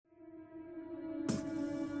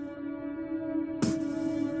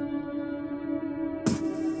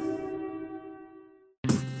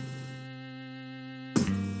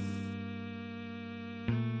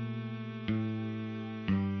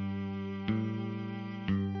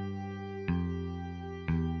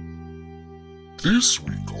This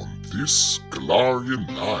week on This Galarian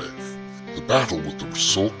Live, the battle with the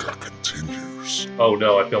Rusalka continues. Oh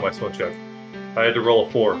no, I failed my swim check. I had to roll a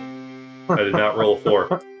 4. I did not roll a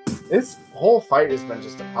 4. This whole fight has been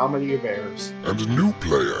just a comedy of errors. And a new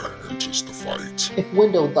player enters the fight. If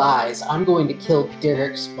Wendell dies, I'm going to kill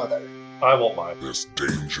Derek's mother. I won't mind. There's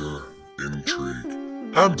danger, intrigue,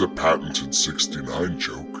 and a patented 69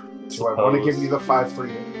 joke. Do I want to give you the 5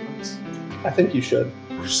 free points? I think you should.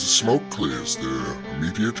 But as the smoke clears, their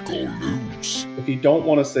immediate goal looms. If you don't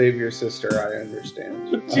want to save your sister, I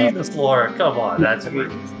understand. Jesus, Laura, come on, that's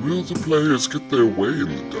rude. Will the players get their way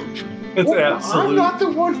in the dungeon? It's I'm absolute. not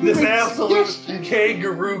the one who This makes absolute suggestions.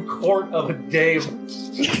 kangaroo court of a dame.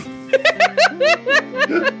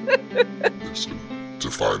 Listen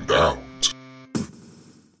to find out.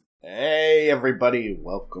 Hey everybody,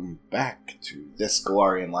 welcome back to This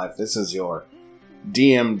Galarian Life. This is your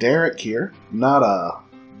DM Derek here. Not a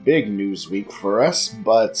big news week for us,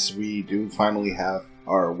 but we do finally have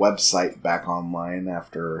our website back online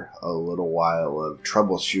after a little while of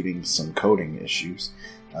troubleshooting some coding issues.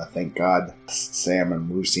 Thank God Sam and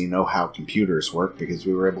Lucy know how computers work because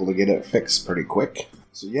we were able to get it fixed pretty quick.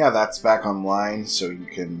 So yeah, that's back online, so you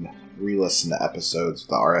can re-listen to episodes.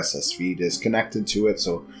 The RSS feed is connected to it,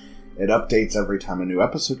 so it updates every time a new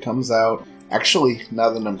episode comes out. Actually, now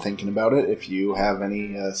that I'm thinking about it, if you have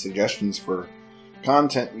any suggestions for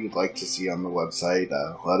content you'd like to see on the website,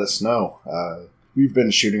 let us know. We've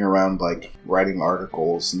been shooting around, like, writing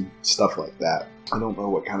articles and stuff like that. I don't know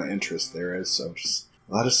what kind of interest there is, so just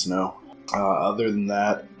let us know. Other than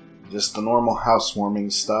that, just the normal housewarming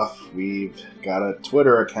stuff. We've got a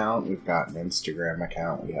Twitter account, we've got an Instagram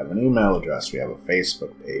account, we have an email address, we have a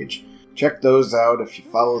Facebook page. Check those out if you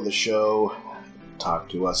follow the show. Talk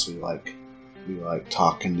to us. We like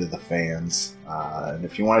talking to the fans. And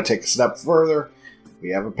if you want to take a step further, we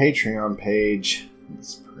have a Patreon page.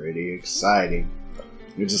 It's pretty exciting.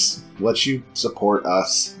 We just let you support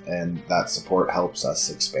us, and that support helps us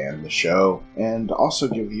expand the show and also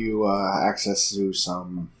give you access to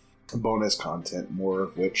some bonus content, more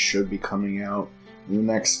of which should be coming out in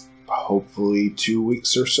the next, hopefully, 2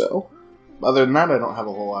 weeks or so. Other than that, I don't have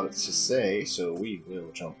a whole lot to say, so we will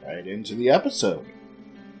jump right into the episode.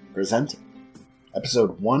 Presenting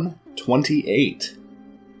episode 128,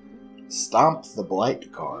 Stomp the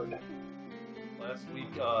Blight Card. Last week,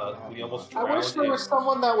 we almost I drowned wish there was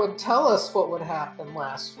someone that would tell us what would happen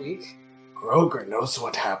last week. Groger knows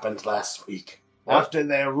what happened last week. What? After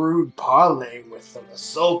their rude parley with the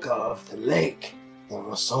Rusalka of the lake, the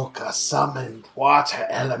Rusalka summoned water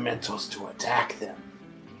elementals to attack them.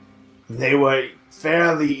 They were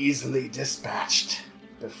fairly easily dispatched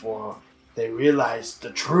before they realized the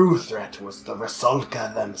true threat was the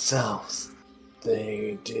Rusalka themselves.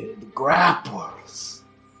 They did grapples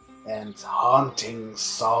and haunting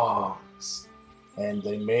songs, and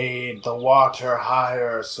they made the water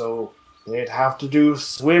higher so they'd have to do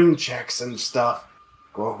swim checks and stuff.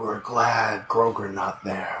 Groger glad Groger not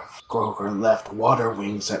there. Groger left Water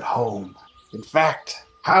Wings at home. In fact,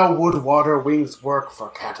 how would Water Wings work for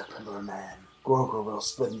Caterpillar Man? Groger will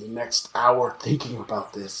spend the next hour thinking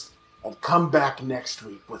about this and come back next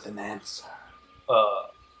week with an answer.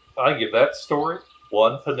 I give that story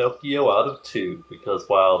 1 Pinocchio out of 2, because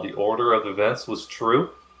while the order of events was true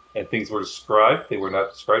and things were described, they were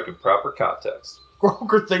not described in proper context.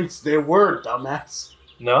 Groger thinks they were, dumbass.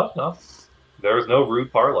 No. There was no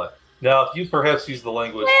rude parlay. Now, if you perhaps use the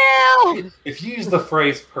language... Well, If you use the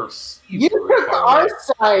phrase perceived you rude took parlay... our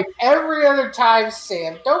side every other time,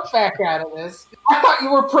 Sam. Don't back out of this. I thought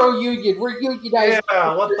you were pro-union. We're unionized.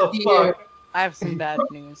 Yeah, what the fuck? I have some bad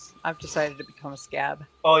news. I've decided to become a scab.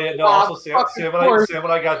 Oh, yeah, no, Wow, also Sam fucking and course.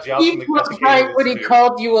 I got jobs He from the was Cato right when he Institute.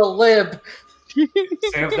 called you a lib.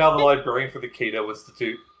 Sam's now the librarian for the Cato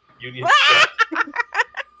Institute. Union.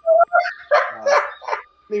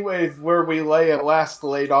 Anyways, where we last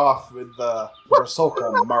laid off with the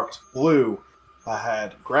Rusalka marked blue, I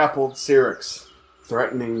had grappled Syrinx,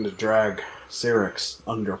 threatening to drag Syrinx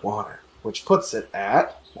underwater, which puts it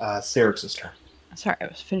at Syrinx's turn. Sorry, I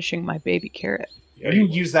was finishing my baby carrot. Yeah, You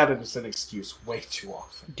use that as an excuse way too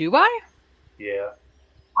often. Do I? yeah.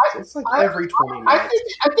 It's like every 20 I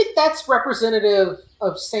minutes. think that's representative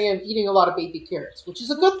of Sam eating a lot of baby carrots, which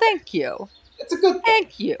is a good thing. Thank you. It's a good thing.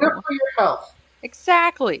 Thank you. Good for your health.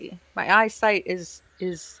 Exactly. My eyesight is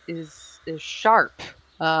sharp.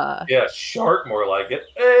 Yeah, sharp, more like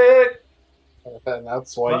it. And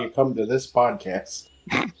that's why you come to this podcast.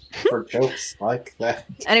 For jokes like that.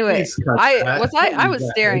 Anyway, Please cut I that. was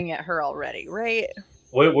staring at her already, right?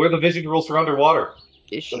 Wait, what are the vision rules for underwater?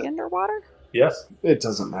 Is she underwater? Yes. It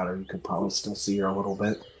doesn't matter. You could probably still see her a little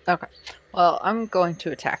bit. Well, I'm going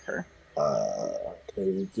to attack her. Okay,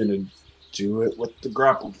 you're gonna do it with the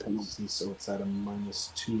grapple penalty, so it's at a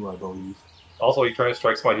 -2, I believe. Also, are you trying to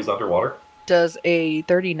strike somebody who's underwater? Does a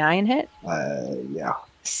 39 hit? Yeah.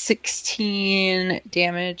 16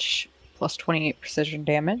 damage plus 28 precision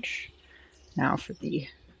damage. Now for the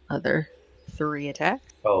other 3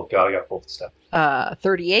 attacks. Oh god, I got both step.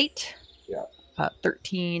 38. Yeah.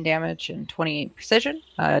 13 damage and 28 precision.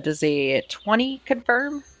 Does a 20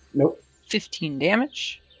 confirm? Nope. 15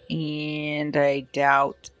 damage. And I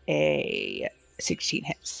doubt a 16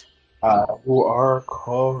 hits. You are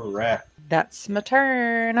correct. That's my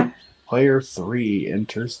turn. Player 3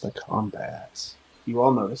 enters the combat. You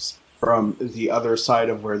all notice from the other side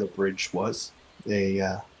of where the bridge was,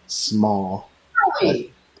 a small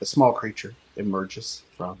creature emerges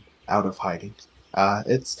from out of hiding.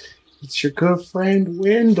 It's your good friend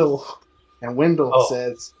Wendell, and Wendell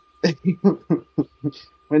says,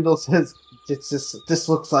 this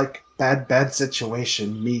looks like bad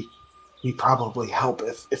situation. Me probably help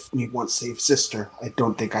if me want save sister. I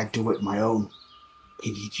don't think I'd do it my own.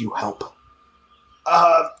 We need you help.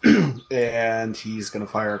 And he's gonna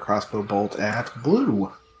fire a crossbow bolt at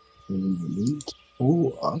Blue.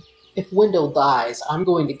 If Wendell dies, I'm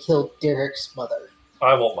going to kill Derek's mother.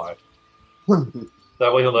 I won't mind.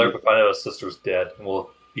 That way he'll never find out his sister's dead, and we'll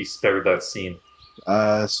be spared that scene.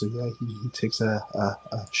 So yeah, he takes a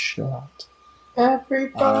shot.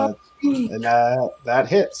 Everybody. And that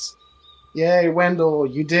hits. Yay, Wendell,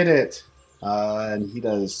 you did it. And he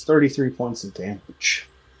does 33 points of damage.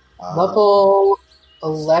 Level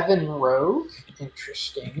 11 rogue.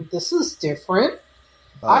 Interesting. This is different.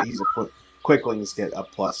 He's a quicklings get a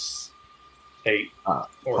plus 8 or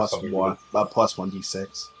plus something. one, plus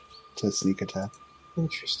 1d6 to sneak attack.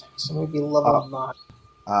 Interesting. So maybe level 9.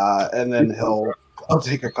 And then he'll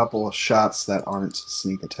take a couple of shots that aren't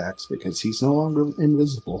sneak attacks because he's no longer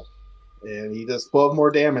invisible. And he does 12 more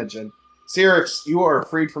damage. And Cyrix, you are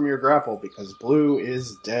freed from your grapple because Blue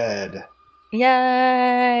is dead.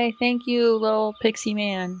 Yay! Thank you, little pixie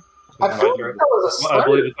man. I feel like that was a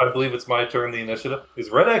slur. I believe it's my turn. The initiative is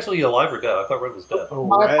Red actually alive or dead? I thought Red was dead.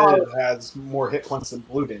 Red has more hit points than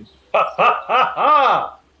Blue did. Ha ha ha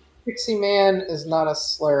ha! Pixie man is not a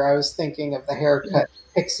slur. I was thinking of the haircut,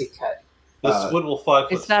 pixie cut. The squid will 5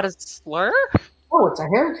 foot Is that a slur? Oh, it's a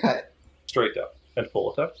haircut. straight down and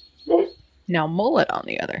full attack. Now mullet, on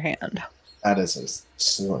the other hand. That is a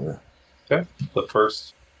slur. Okay, the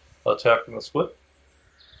first attack from the squid.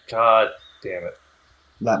 God damn it!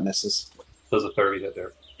 That misses. Does a 30 hit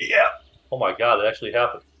there? Yeah. Oh my god, it actually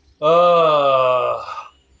happened.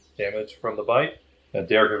 Damage from the bite. And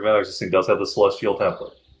Derek Advantage, this thing does have the Celestial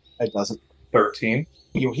template. It doesn't. 13.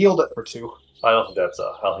 You healed it for 2. I don't think that's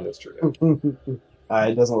true.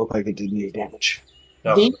 It doesn't look like it did any damage.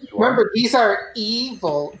 No, Remember, these are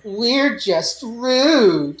evil. We're just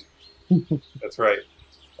rude. That's right.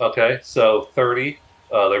 Okay, so 30.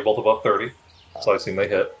 They're both above 30. So I assume they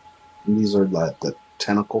hit. And these are the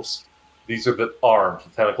tentacles. These are the arms. The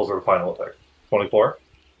tentacles are the final attack. 24.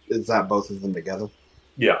 Is that both of them together?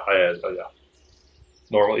 Yeah, I had. Yeah.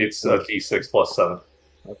 Normally it's D6 plus 7.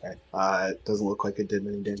 Okay. It doesn't look like it did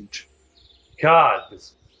any damage. God.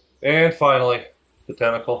 And finally, the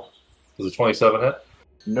tentacle. Does a 27 hit?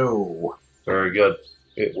 No. Very good.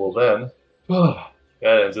 It will then.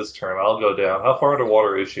 That ends its turn. I'll go down. How far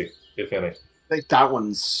underwater is she, if any? I think that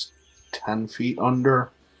one's 10 feet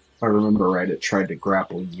under. If I remember right, it tried to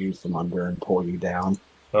grapple you from under and pull you down.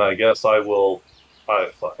 I guess I will.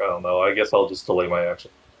 I don't know. I guess I'll just delay my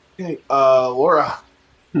action. Okay, Laura.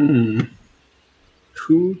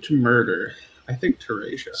 Who to murder? I think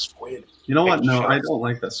Teresia. Squid. You know what? Eight No, I shots. don't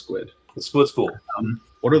like that squid. The squid's cool.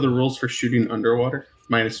 What are the rules for shooting underwater?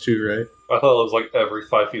 -2, right? I thought it was like every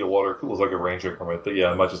 5 feet of water was like a range increment, but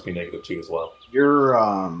yeah, it might just be -2 as well. You're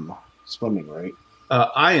swimming, right?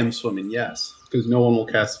 I am swimming, yes, because no one will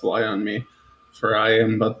cast fly on me, for I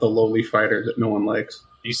am but the lowly fighter that no one likes.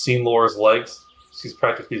 You seen Laura's legs? She's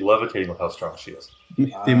practically levitating with how strong she is.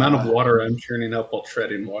 The amount of water I'm churning up while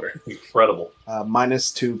treading water. Incredible.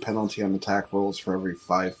 -2 penalty on attack rolls for every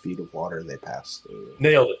 5 feet of water they pass through.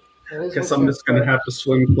 Nailed it. Guess I'm just gonna have to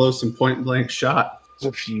swim close and point blank shot.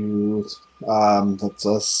 If you, that's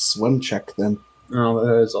a swim check then. Oh,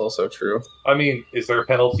 that is also true. I mean, is there a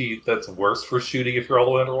penalty that's worse for shooting if you're all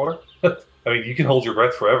the way underwater? I mean, you can hold your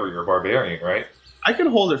breath forever. You're a barbarian, right? I can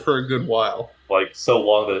hold it for a good while. Like, so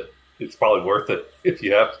long that it's probably worth it if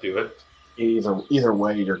you have to do it. Either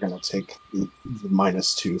way, you're going to take the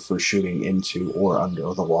 -2 for shooting into or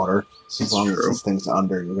under the water. So as long as this thing's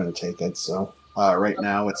under, you're going to take it. So right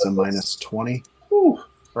now it's a -20. Whew.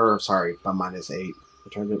 Or, sorry, a -8.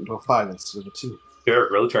 turned it into a 5 instead of a 2.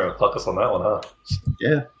 Derek really trying to fuck us on that one, huh?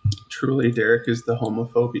 Yeah, truly, Derek is the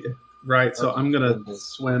homophobia. Right, so I'm going to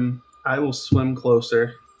swim. I will swim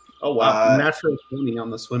closer. Oh, wow. Natural 20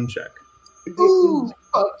 on the swim check. Ooh,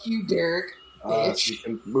 fuck you, Derek. So you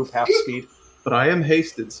can move half speed. But I am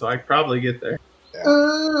hasted, so I probably get there.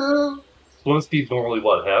 Yeah. Swim speed normally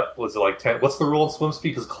what? Half? Was it like 10? What's the rule in swim speed?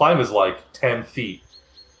 Because climb is like 10 feet.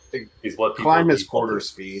 Is what people Climb is default quarter to.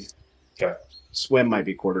 speed. Okay. Swim might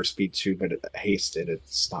be quarter speed too, but hasted,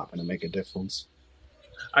 it's not going to make a difference.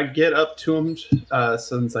 I get up to him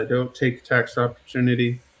since I don't take attacks of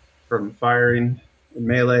opportunity from firing in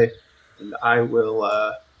melee, and I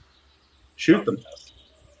will shoot them.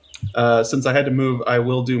 Since I had to move, I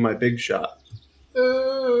will do my big shot.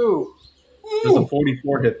 Ooh. Does a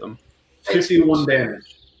 44 hit them? 51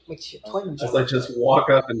 damage. Makes you twinge. As I just walk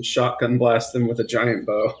up and shotgun blast them with a giant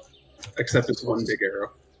bow. Except it's one big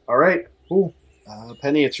arrow. All right. Cool.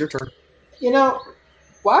 Penny, it's your turn. You know,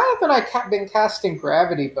 why haven't I been casting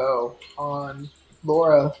Gravity Bow on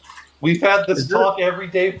Laura? We've had this talk every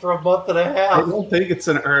day for a month and a I half. don't think it's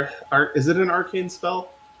an is it an arcane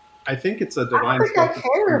spell? I think it's a divine think spell. I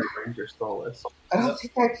care. The ranger spell list. I don't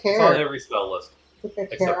think I It's on care. every spell list. I think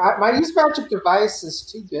I Except- care. My use magic device is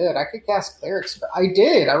too good. I could cast Cleric spell. I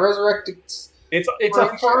did. I resurrected. It's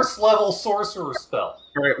a first level sorcerer spell.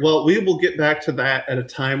 All right. Well, we will get back to that at a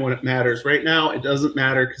time when it matters. Right now, it doesn't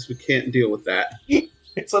matter because we can't deal with that.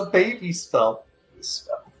 It's a baby spell.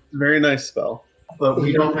 Spell. Very nice spell, but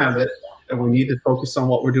we don't have it, and we need to focus on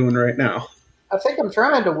what we're doing right now. I think I'm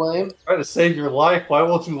trying to, William. Trying to save your life. Why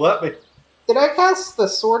won't you let me? Did I cast the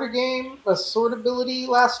sword ability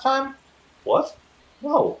last time? What?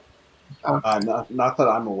 No. Not that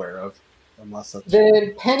I'm aware of, unless that's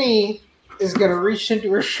Then Penny is going to reach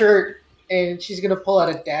into her shirt and she's going to pull out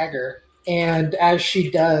a dagger. And as she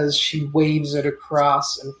does, she waves it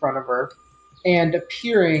across in front of her. And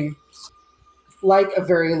appearing like a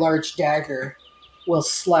very large dagger will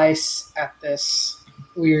slice at this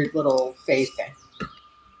weird little fae thing.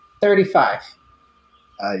 35.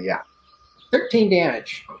 yeah. 13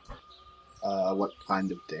 damage. What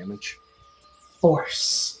kind of damage?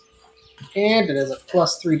 Force. And it is a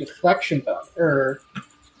 +3 deflection bonus. Or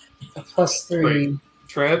a +3.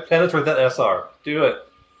 Try to penetrate that SR. Do it.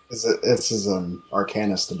 This is an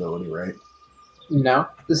Arcanist ability, right? No,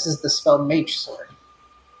 this is the spell Mage Sword.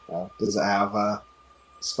 Does it have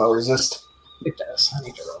spell resist? It does. I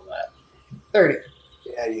need to roll that. 30.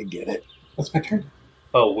 Yeah, you get it. That's my turn.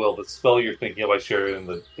 Oh, Will, the spell you're thinking of, I shared it in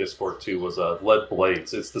the Discord too, was Lead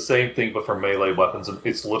Blades. It's the same thing, but for melee weapons.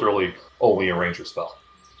 It's literally only a ranger spell.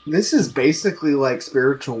 This is basically like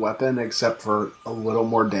Spiritual Weapon, except for a little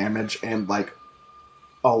more damage and like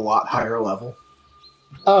a lot higher level.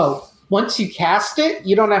 Oh, once you cast it,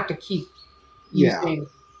 you don't have to keep using...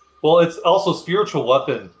 Well, it's also Spiritual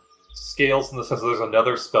Weapon scales in the sense that there's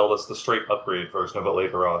another spell that's the straight upgrade version of it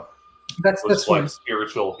later on. That's Which this is like one.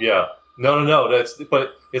 spiritual, yeah. No.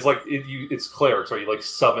 But it's like it's clerics, right? You like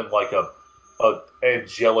summon like a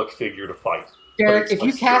angelic figure to fight. Derek, it's if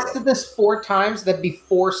like you casted this 4 times, that'd be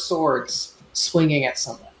 4 swords swinging at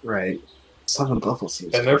someone. Right. Summon level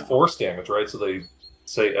seems And they're force damage, right? So they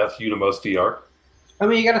say F you to most DR. I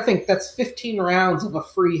mean, you gotta think, that's 15 rounds of a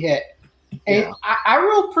free hit. And Yeah. I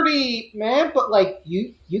roll pretty mad, but like,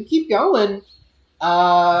 you keep going.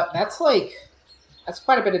 That's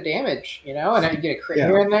quite a bit of damage, you know? And then you get a crit Yeah.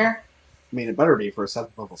 here and there. I mean, it better be for a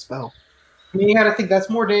 7th level spell. I mean, you gotta think that's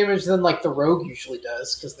more damage than like the rogue usually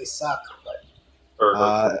does, because they suck. But Or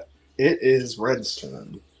like, It is Red's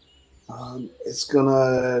turn. It's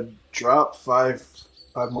gonna drop 5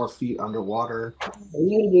 more feet underwater.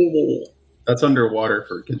 That's underwater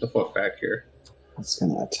for get the fuck back here. It's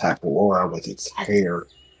gonna attack Laura with its hair.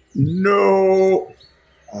 No.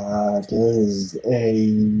 It is a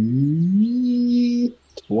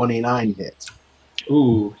 29 hit.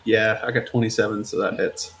 Ooh, yeah, I got 27, so that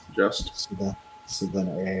hits. Just. So then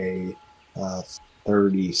a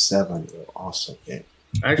 37 will also hit.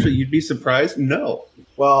 Actually, you'd be surprised. No.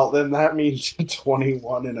 Well, then that means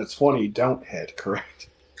 21 and a 20 don't hit, correct?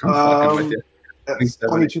 I'm fucking with you. That's 27.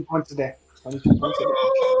 22 points a day. 22 points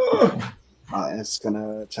a day. It's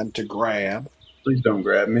gonna attempt to grab. Please don't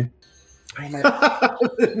grab me.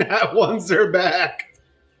 That ones are back.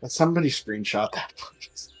 Somebody screenshot that,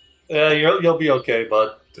 please. yeah, you'll be okay,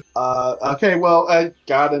 bud. Okay, well, I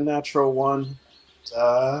got a natural 1.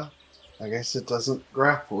 I guess it doesn't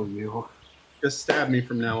grapple you. Just stab me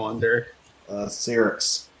from now on, Derek.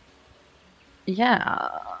 Cyrix. Yeah.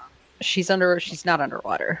 She's not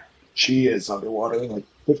underwater. She is underwater, like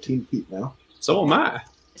 15 feet now. So am I.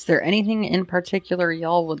 Is there anything in particular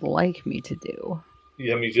y'all would like me to do?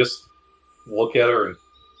 I mean, just look at her and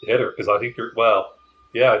hit her, because I think you're, well,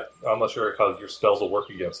 yeah, I'm not sure how your spells will work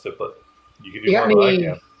against it, but you can do You more got than I any?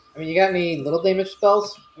 can. I mean, you got any little damage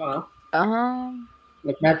spells? I don't know, Um,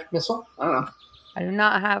 like magic missile. I don't know. I do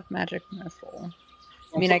not have magic missile.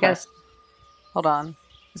 I mean, That's I okay. guess. Hold on.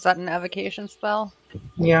 Is that an evocation spell?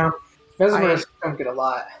 Yeah, mesmerists I- don't get a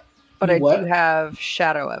lot. But I What? do have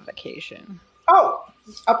shadow evocation. Oh,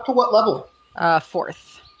 up to what level?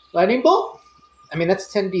 4th. Lightning bolt. I mean,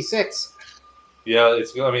 that's 10d6. Yeah,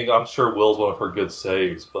 I mean, I'm sure Will's one of her good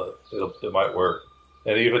saves, but it might work.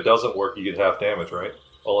 And if it doesn't work, you get half damage, right?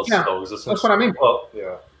 Well, it's Yeah, spell resistance. that's what I mean. Well,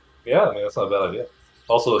 yeah. Yeah, I mean, that's not a bad idea.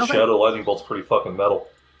 Also, the Okay. Shadow Lightning Bolt's pretty fucking metal.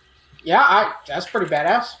 Yeah, that's pretty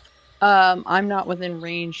badass. I'm not within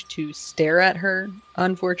range to stare at her,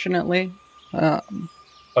 unfortunately. I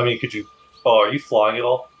mean, could you... Oh, are you flying at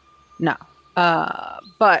all? No.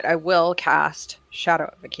 But I will cast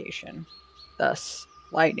shadow evocation, thus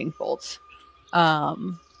lightning bolts.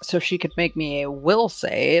 So she could make me a will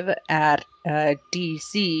save at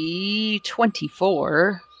DC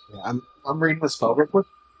 24. Yeah, I'm reading the spell real quick.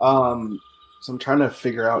 So I'm trying to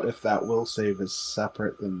figure out if that will save is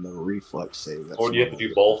separate than the reflex save. That's Or do you have to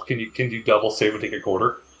do both? Can you double save and take a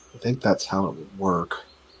quarter? I think that's how it would work,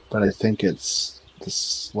 but I think it's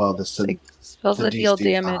this. Well, this Like, spells the that deal DC is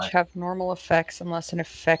damage high. have normal effects unless an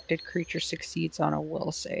affected creature succeeds on a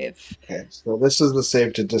will save. okay. So this is the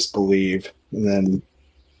save to disbelieve, and then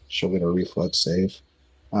she'll get a reflex save.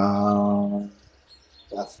 A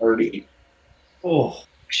 30. Oh,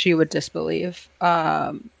 She would disbelieve.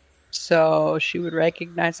 So she would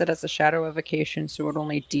recognize it as a shadow evocation, so it would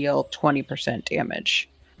only deal 20% damage.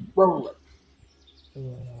 Roll it.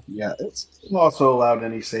 Yeah, it's also allowed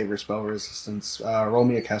any save or spell resistance. Roll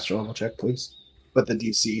me a caster level check, please. But the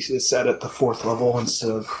DC is set at the 4th level instead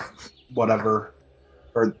of whatever,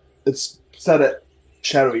 or it's set at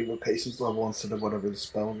Shadow Evocation's level instead of whatever the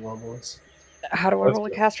spell level is. How do I roll a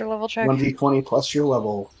caster level check? 1d20 plus your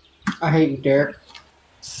level. I hate you, Derek.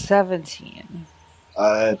 17.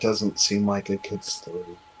 It doesn't seem like it gets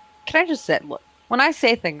through. Can I just say, look, when I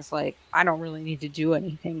say things like, I don't really need to do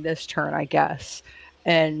anything this turn, I guess,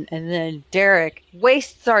 and then Derek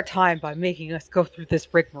wastes our time by making us go through this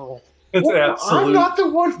rigmarole. it's absolute. I'm not the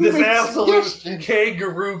one who This makes absolute suggestions.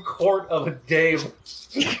 kangaroo court of a game.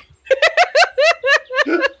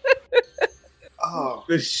 Oh,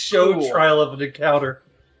 The show Cool. trial of an encounter.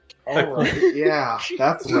 all right. Yeah,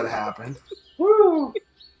 that's what happened. Woo!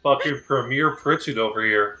 Fucking Premier Pritchett over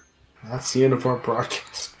here. That's the uniform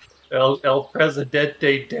broadcast. El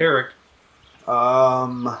Presidente Derek.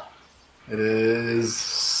 It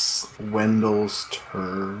is Wendell's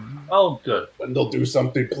turn. Oh, good. Wendell, do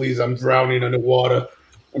something, please. I'm drowning in the water.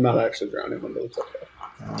 I'm not actually drowning, Wendell. It's okay.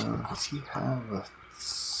 Does he have a...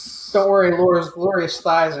 Don't worry, Laura's glorious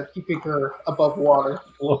thighs are keeping her above water.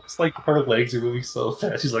 Looks like her legs are moving so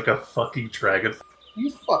fast. She's like a fucking dragon. You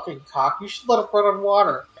fucking cock. You should let it run on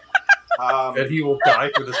water. And he will die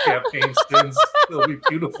for this campaign's sins. It'll be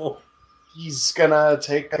beautiful. He's gonna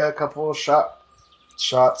take a couple of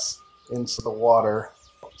shots into the water.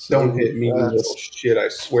 So Don't hit me, you that's little shit. I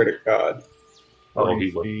swear to God. Oh, he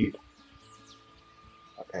 40 would. feet.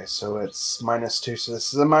 Okay, so it's -2, so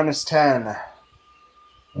this is a -10.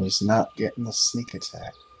 He's not getting the sneak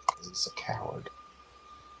attack because he's a coward.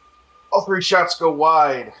 All 3 shots go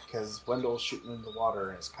wide because Wendell's shooting in the water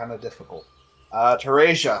and it's kind of difficult.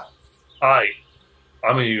 Teresia.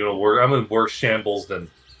 I'm in worse shambles than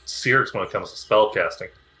Cyrix when it comes to spell casting.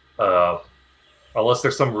 Unless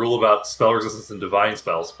there's some rule about spell resistance and divine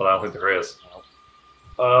spells, but I don't think there is.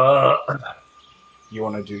 You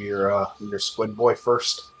want to do your squid boy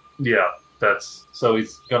first? Yeah, that's so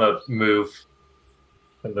he's gonna move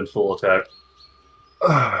and then full attack.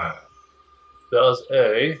 Does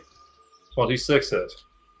a 26 hit?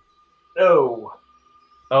 No.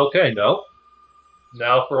 Okay, no.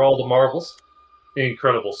 Now for all the marbles.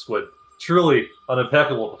 Incredible squid. Truly an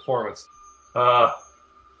impeccable performance.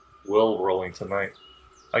 Will rolling tonight.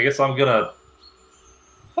 I guess I'm gonna.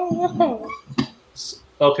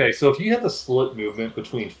 Okay, so if you have the split movement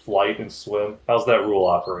between flight and swim, how's that rule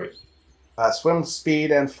operate? Swim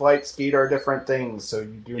speed and flight speed are different things, so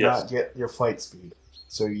you do Yes. not get your flight speed.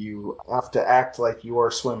 So you have to act like you are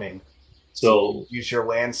swimming. So, Use your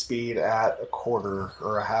land speed at a quarter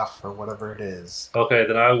or a half or whatever it is. okay,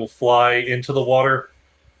 then I will fly into the water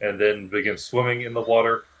and then begin swimming in the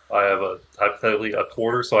water. I have hypothetically a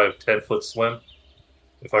quarter, so I have 10-foot swim.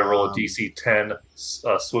 If I roll a DC 10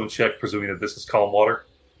 swim check, presuming that this is calm water.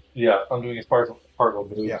 Yeah, I'm doing it as part of a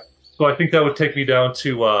move. Yeah. So I think that would take me down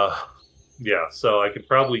to, so I could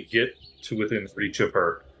probably get to within reach of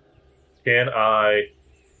her. Can I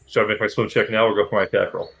Should I make my swim check now or go for my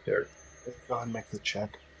attack roll? There. Go ahead and make the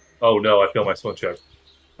check. Oh no, I failed my swim check.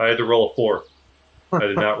 I had to roll a 4. I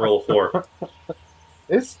did not roll a 4.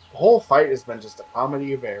 This whole fight has been just a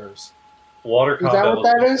comedy of errors. Water Is combat. that what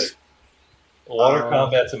that is? Water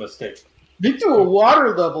combat's a mistake. You do a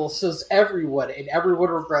water level, says everyone, and everyone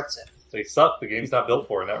regrets it. They suck. The game's not built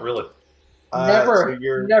for it. Not really.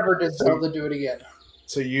 Never did so- Zelda do it again.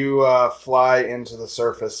 So you fly into the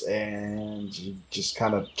surface, and you just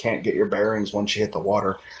kind of can't get your bearings once you hit the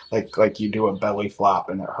water. Like you do a belly flop,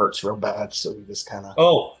 and it hurts real bad. So you just kind of.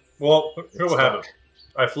 Oh, well, here's what happened.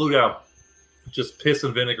 I flew down. Just piss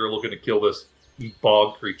and vinegar looking to kill this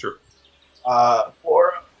bog creature.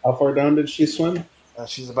 Laura, How far down did she swim?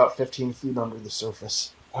 she's about 15 feet under the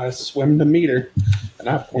surface. I swam to meet her, and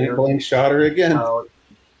I point blank shot her again.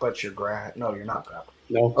 But you're No, you're not grappled.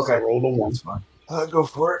 No, Okay. I rolled a 1. That's fine. Go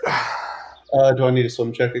for it. Do I need a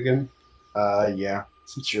swim check again? Yeah.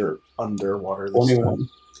 Since you're underwater this 21.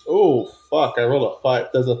 Oh, fuck. I rolled a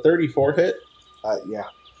 5. Does a 34 hit? time. Yeah.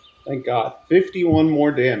 Thank God. 51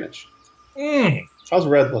 more damage. How's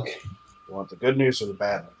Red looking? You want the good news or the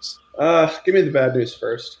bad news? Give me the bad news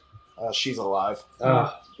first. She's alive.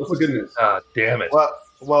 What's the good news? Ah, damn it.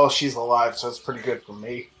 Well, she's alive, so it's pretty good for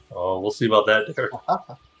me. Oh, we'll see about that, Derek.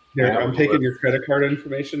 Derek, Yeah, I'm taking your credit card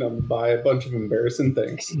information. I'm buy a bunch of embarrassing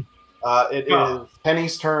things. It is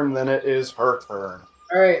Penny's turn, then it is her turn.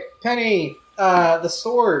 All right, Penny, the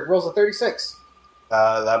sword rolls a 36.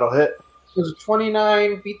 That'll hit. There's a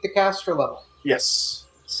 29, beat the caster level. Yes.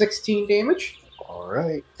 16 damage. All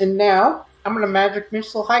right. And now, I'm going to magic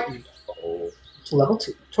missile heightened Oh. to level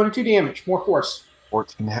 2. 22 damage, more force.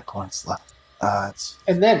 14 hit points left. It's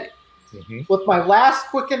And then, with my last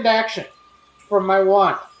quickened action from my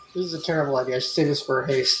wand, this is a terrible idea. I should say this for a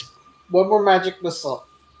haste. One more magic missile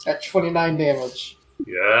at 29 damage.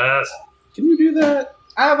 Yes. Can you do that?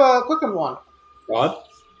 I have a quicken wand. Rod?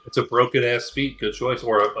 It's a broken ass feat. Good choice.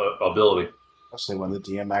 Or ability. especially when the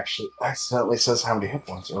DM actually accidentally says how many hit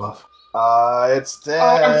points are left. It's dead.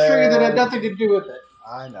 I'm sure that had nothing to do with it.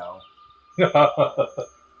 I know.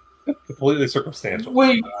 Completely circumstantial.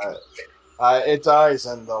 Wait, It dies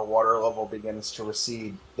and the water level begins to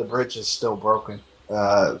recede. The bridge is still broken,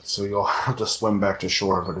 so you'll have to swim back to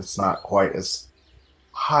shore, but it's not quite as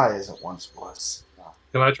high as it once was.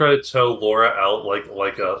 Can I try to tow Laura out like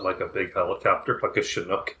a big helicopter, like a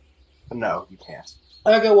Chinook? No, you can't.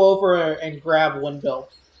 I go over and grab Wendell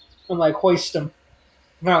and like hoist him.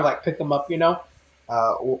 Kind of like pick him up, you know?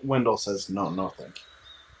 Wendell says, no, thank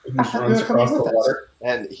you. He just runs across the water.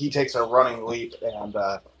 And he takes a running leap, and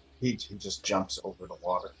he just jumps over the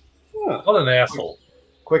water. Huh. What an asshole.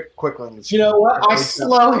 Quickly. You know what? I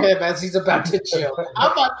slow him as he's about to jump.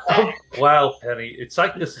 How about that? Wow, Penny. It's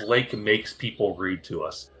like this lake makes people read to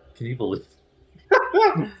us. Can you believe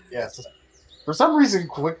Yes. For some reason,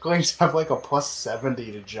 quicklings have like a plus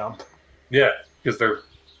 70 to jump. Yeah, because they're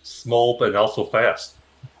small but also fast.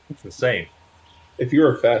 It's insane. If you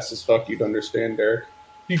were fast as fuck, you'd understand, Derek.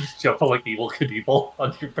 You just jump like Evil Knievel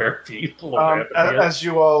on your bare feet. Getting As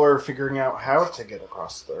you all are figuring out how to get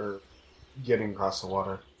across getting across the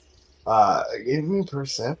water, give me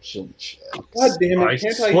perception check. God damn it! I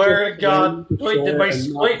Can't swear just to God. swim to Wait, did shore my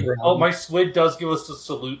and not wait? drown? Oh, my squid does give us a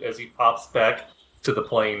salute as he pops back to the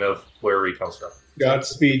plane of where he comes from.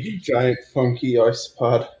 Godspeed, you giant funky ice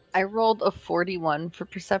pod. I rolled a 41 for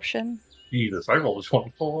perception. Jesus, I rolled a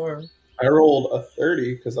 24. I rolled a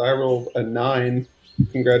 30 because I rolled a 9.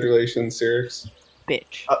 Congratulations, Cyrix.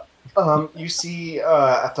 Bitch. You see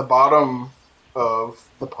at the bottom of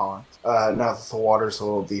the pond, now that the water's a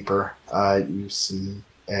little deeper, you see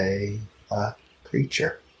a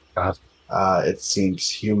creature. God. It seems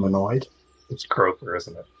humanoid It's Croaker,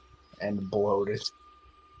 isn't it? and bloated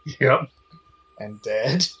Yep. and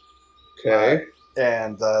dead. Okay.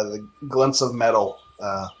 And the glints of metal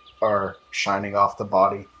are shining off the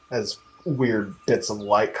body as weird bits of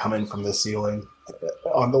light come in from the ceiling.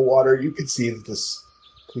 On the water, you can see that this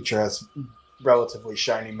creature has relatively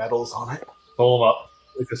shiny metals on it. Pull him up.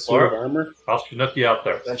 Like a suit of armor. I'll Chinook you out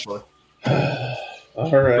there. Eventually.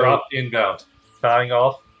 All right. Drop inbound. Tying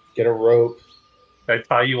off. Get a rope. I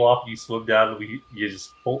tie you off, you swim down, and you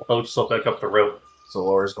just hold yourself back up the rope. So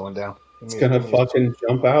Laura's going down. It's gonna fucking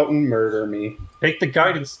jump out and murder me. Take the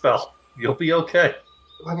guidance spell. You'll be okay.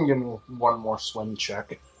 Go ahead and give me one more swim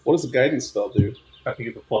check. What does a guidance spell do? I think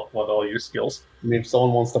it's +1 all your skills. I mean, if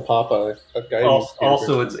someone wants to pop a guidance.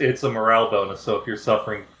 Also, it's a morale bonus, so if you're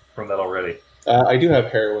suffering from that already. I do have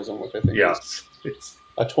heroism, which I think Yeah. is It's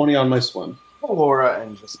a 20 on my swim. Laura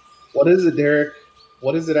and just What is it, Derek?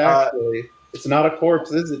 What is it actually? It's not a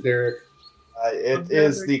corpse, is it, Derek? it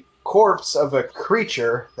is the corpse of a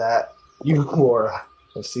creature that you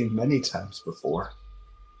have seen many times before.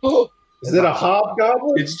 Is it a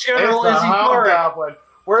hobgoblin? It's General It's a Izzy Clark. hobgoblin.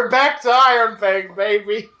 We're back to Iron Fang,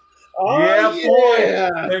 baby. Yeah, yeah.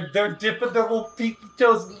 boy. They're dipping their little peaky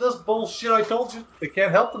toes in this bullshit. I told you. They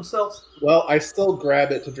can't help themselves. Well, I still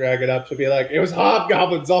grab it to drag it up to be like, it was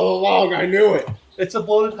hobgoblins all along. I knew it. It's a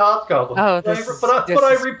bloated hobgoblin. Oh, but this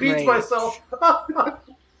I is repeat great. myself.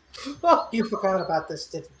 You forgot about this,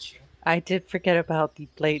 didn't you? I did forget about the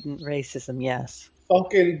blatant racism, yes.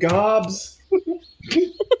 Fucking gobs.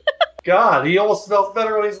 God, he almost smells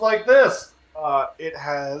better when he's like this. It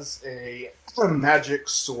has a magic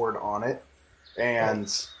sword on it,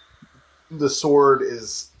 and the sword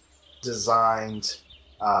is designed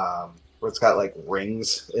where it's got like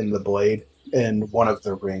rings in the blade, and one of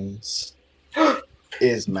the rings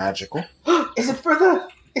is magical. Is it for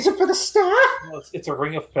the staff? Well, it's a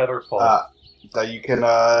ring of feather fall. That you can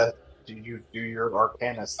do your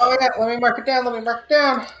arcana stuff. Oh yeah, let me mark it down.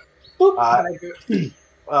 Boop. Uh, Can I do it?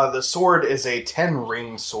 The sword is a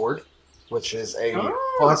 10-ring sword, which is a Oh.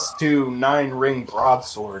 +2 9-ring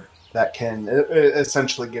broadsword that can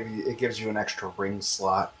essentially gives you an extra ring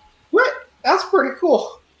slot. What? That's pretty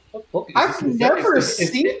cool. Look, I've never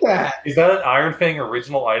seen that. Is that an Iron Fang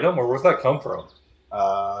original item, or where's that come from?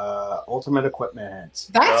 Ultimate equipment.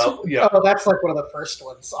 That's yeah. Oh, that's like one of the first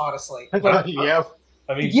ones, honestly. Yeah.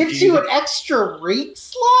 I mean, It gives you an extra ring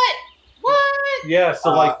slot? What? yeah.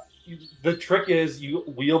 So like, the trick is you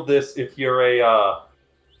wield this if you're a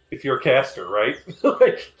caster, right?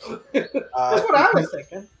 Like, That's what I was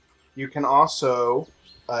thinking. You can also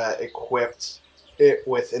equip it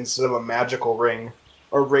with, instead of a magical ring,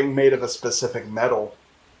 a ring made of a specific metal,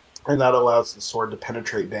 and that allows the sword to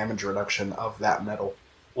penetrate damage reduction of that metal.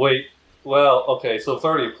 wait. Well, okay. So it's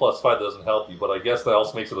already a +5 doesn't help you, but I guess that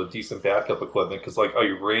also makes it a decent backup equipment because like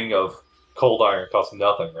a ring of cold iron costs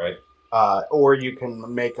nothing, right? Or you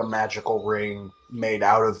can make a magical ring made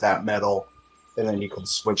out of that metal, and then you can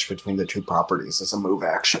switch between the two properties as a move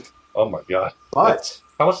action. Oh my god. But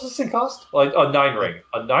How much does this thing cost? Like a 9 ring.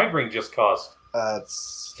 A 9 ring just costs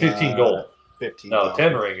it's 15 gold. 15. No, gold.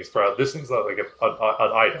 10 ring is probably. This thing's not like an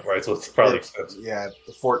item, right? So it's probably expensive. Yeah,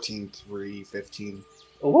 the 14, 3, 15.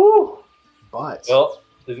 Woo! But Well,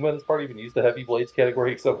 does anyone in this party even use the heavy blades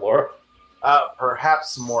category except Laura?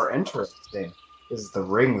 perhaps more interesting is the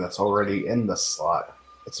ring that's already in the slot.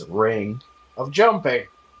 It's a ring of jumping.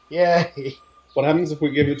 Yay! What happens if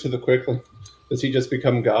we give it to the Quickling? Does he just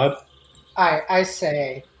become God? I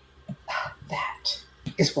say that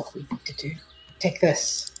is what we need to do. Take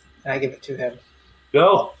this, and I give it to him.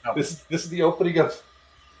 No. No. This is the opening of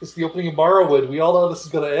Morrowind. We all know this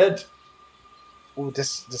is going to end. Ooh,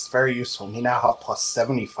 this is very useful. We now have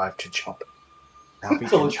 +75 to jump. Now we It's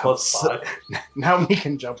can only jump. +5. Now we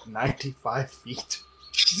can jump 95 feet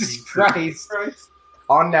Jesus Christ.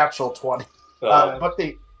 on natural 20. But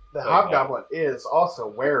the Oh, hobgoblin is also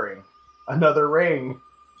wearing another ring.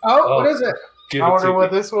 Oh, what is it? Give I it wonder to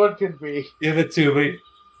what me. this one could be. Give it to me.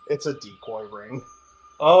 It's a decoy ring.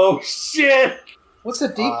 Oh, shit! What's a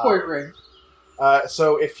decoy ring?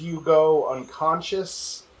 So if you go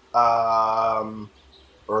unconscious, there's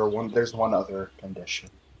one other condition,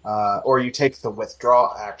 or you take the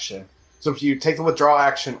withdraw action. So if you take the withdraw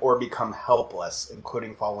action or become helpless,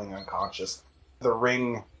 including falling unconscious, the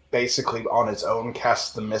ring basically on its own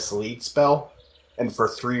casts the mislead spell, and for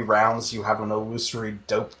 3 rounds you have an illusory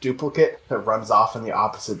duplicate that runs off in the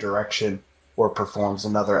opposite direction or performs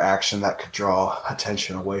another action that could draw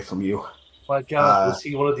attention away from you. My god, was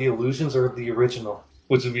he one of the illusions or the original?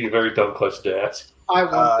 Which would be a very dumb question to ask. I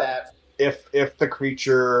want that. If the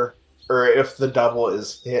creature, or if the devil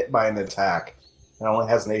is hit by an attack and only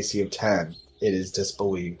has an AC of 10, it is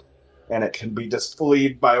disbelieved. And it can be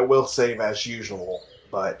disbelieved by a will save as usual,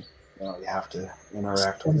 but you have to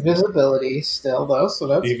interact with it. Invisibility still, though, so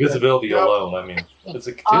that's The invisibility Yep. alone, I mean. It's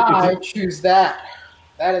a, I choose that.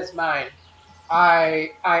 That is mine.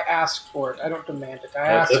 I ask for it. I don't demand it. I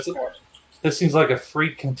ask That's- for it. this seems like a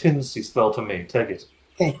free contingency spell to me. Take it.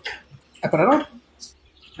 Thank you. I put it on.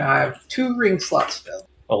 Now I have 2 ring slots filled.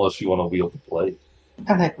 Unless you want to wield the blade.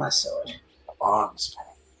 I like my sword. Arms.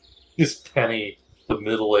 This Penny, the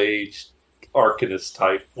middle-aged Arcanist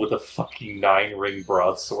type with a fucking 9-ring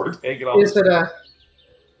broadsword hanging off.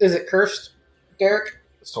 Is it cursed, Derek?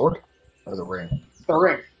 The sword? Or the ring? The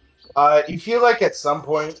ring. You feel like at some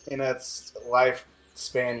point in its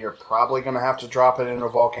lifespan you're probably going to have to drop it in a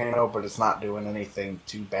volcano, but it's not doing anything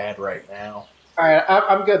too bad right now. All right,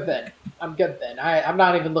 I'm good then. I'm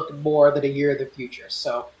not even looking more than a year in the future.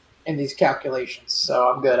 So in these calculations, so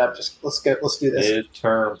I'm good. Let's do this.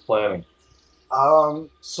 Mid-term planning.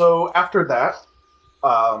 So after that,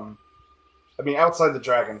 outside the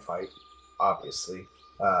dragon fight, obviously,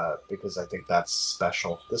 because I think that's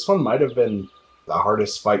special. This one might have been the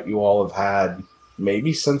hardest fight you all have had,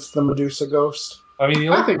 maybe since the Medusa Ghost. I mean,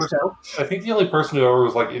 I think so. I think the only person who ever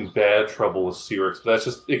was like in bad trouble was Cyrix, but that's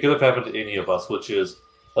just it could have happened to any of us, which is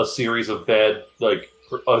a series of bad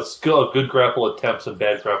good grapple attempts and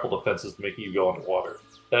bad grapple defenses making you go underwater.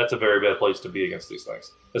 That's a very bad place to be against these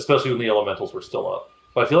things, especially when the elementals were still up.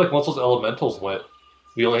 But I feel like once those elementals went,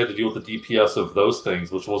 we only had to deal with the DPS of those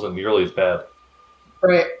things, which wasn't nearly as bad.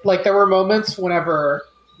 Right. Like, there were moments whenever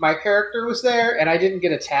my character was there and I didn't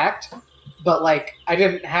get attacked, but, like, I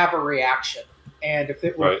didn't have a reaction. And if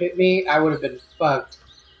it would have hit me, I would have been fucked.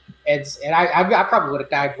 And I probably would have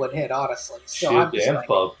died one hit, honestly. So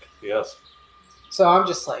Fucked, yes. So I'm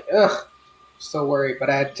just like, ugh. So worried, but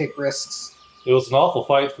I had to take risks. It was an awful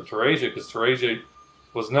fight for Teresia, because Teresia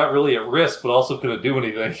was not really at risk, but also couldn't do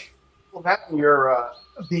anything. Well, that you're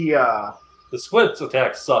The squid's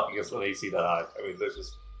attacks suck against an AC that high. I mean, there's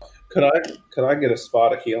just... Could I get a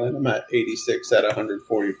spot of healing? I'm at 86 out of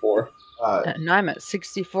 144. And I'm at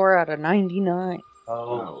 64 out of 99. I do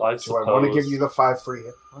I want to give you the 5 free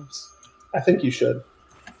hit points? I think you should.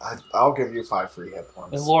 I'll give you 5 free hit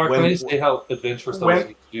points. And Laura, can you say how adventurous that was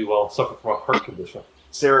to do while suffering from a heart condition?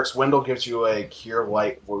 Cyrix, Wendell gives you a Cure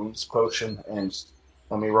Light Wounds potion, and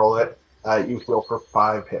let me roll it. You heal for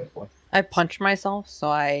 5 hit points. I punch myself, so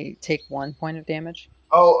I take 1 point of damage.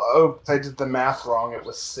 Oh, I did the math wrong. It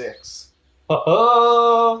was 6.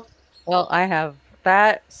 Oh! Well, I have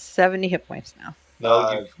that 70 hit points now.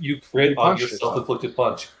 No, you crit on your punched self-inflicted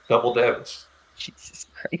punch. Double damage. Jesus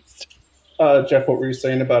Christ. Jeff, what were you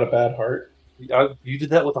saying about a bad heart? You did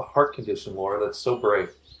that with a heart condition, Laura. That's so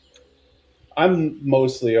brave. I'm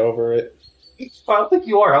mostly over it. I don't think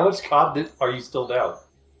you are. How much COD are you still down?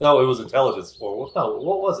 No, it was intelligence. Or no,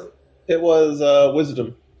 what was it? It was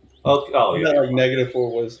wisdom. Oh, Yeah, like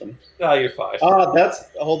 -4 wisdom. No, you're fine. Hold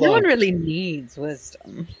No on. one really needs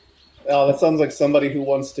wisdom. Oh, that sounds like somebody who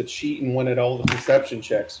wants to cheat and win at all the perception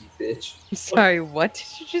checks, you bitch. Sorry, what did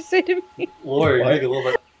you just say to me? Laura, you're What? getting a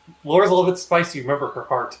little bit. Laura's a little bit spicy. Remember her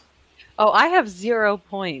heart. Oh, I have 0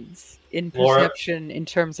 points in Laura? perception in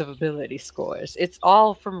terms of ability scores. It's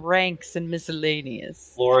all from ranks and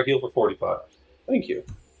miscellaneous. Laura, heal for 45. Thank you.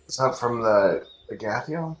 Is that from the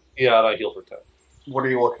Gathiel? Yeah, and I heal for 10. What are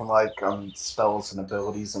you looking like on spells and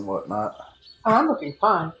abilities and whatnot? Oh, I'm looking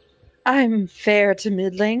fine. I'm fair to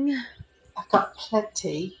middling. I've got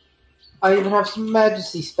plenty. I even have some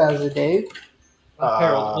majesty spells to do.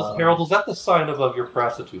 Harold, was that the sign above your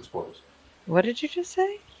prostitute scores? What did you just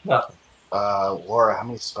say? Nothing. Laura, how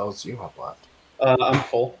many spells do you have left? I'm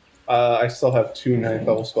full. I still have 2 9th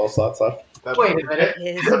level spell slots left. Wait a minute.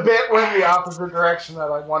 The bit went the opposite direction that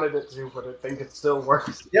I wanted it to, but I think it still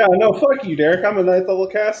works. Yeah, no, fuck you, Derek. I'm a 9th level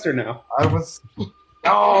caster now. I was...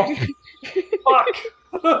 Oh,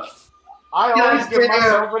 Fuck! I always get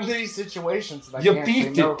myself into these situations, and I You can't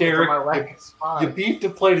beefed say no it, Derek. because my rank is 5. You beefed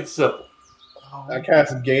it plain and simple. I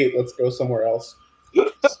cast a gate. Let's go somewhere else.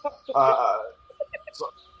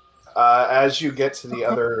 As you get to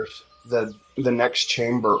the next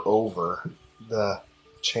chamber over, the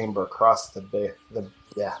chamber across the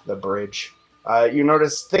bridge, you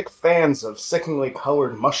notice thick fans of sickeningly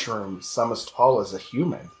colored mushrooms, some as tall as a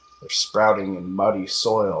human. They're sprouting in muddy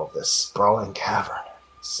soil of this sprawling cavern.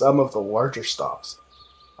 Some of the larger stalks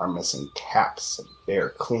are missing caps and bear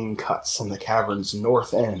clean cuts in the cavern's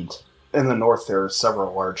north end. In the north, there are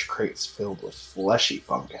several large crates filled with fleshy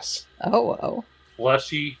fungus. Oh.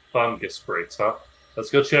 Fleshy fungus crates, huh?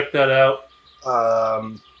 Let's go check that out.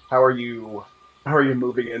 How are you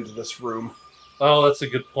moving into this room? Oh, that's a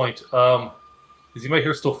good point. Because you might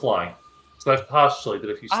hear still flying. So I postulate that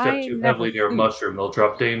if you step too heavily near a mushroom, they'll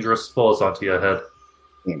drop dangerous spells onto your head.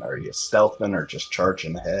 Are you stealthing or just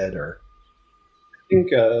charging ahead? Or I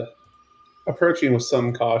think approaching with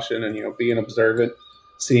some caution and being observant,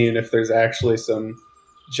 seeing if there's actually some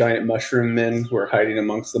giant mushroom men who are hiding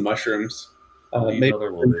amongst the mushrooms. Maybe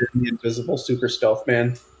the invisible super stealth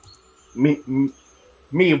man. Me,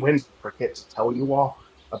 when forget to tell you all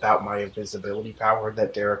about my invisibility power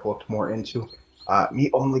that Derek looked more into. Me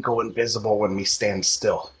only go invisible when we stand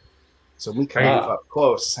still. So we can move up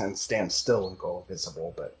close and stand still and go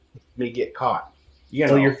invisible, but if me get caught,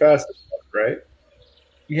 you're fast enough, right?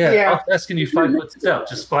 Yeah. I was asking you 5 foot step.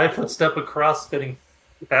 Just 5 foot step across, spinning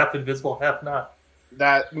half invisible, half not.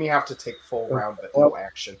 That me have to take full round, but no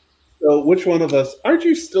action. So which one of us? Aren't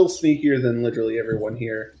you still sneakier than literally everyone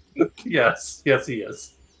here? Yes, he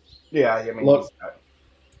is. Yeah, I mean, Look,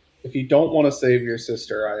 If you don't want to save your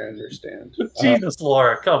sister, I understand. Jesus,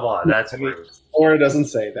 Laura, come on, that's rude. Laura doesn't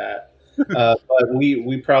say that. But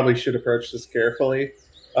we probably should approach this carefully.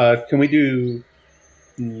 Can we do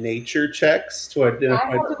nature checks to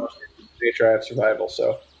identify nature? I have survival,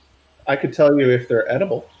 so I could tell you if they're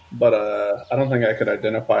edible, but I don't think I could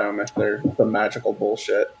identify them if they're some magical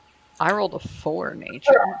bullshit. I rolled a 4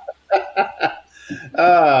 nature.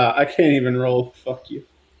 I can't even roll. Fuck you.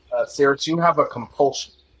 Sarah, do you have a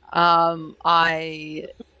compulsion? I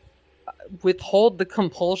withhold the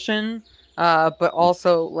compulsion, but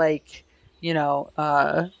also, like,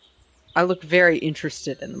 I look very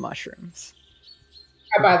interested in the mushrooms.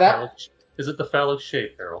 I buy that. Is it the phallic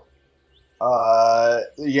shape, Harold?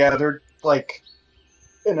 Yeah, they're like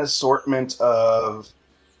an assortment of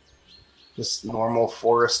just normal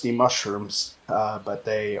foresty mushrooms, but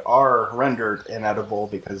they are rendered inedible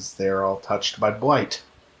because they're all touched by blight.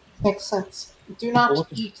 Makes sense. Do not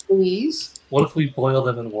eat these. What if we boil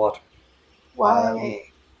them in water? Why?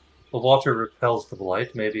 The water repels the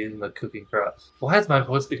blight, maybe in the cooking process. Why is my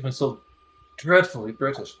voice becoming so dreadfully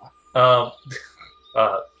British?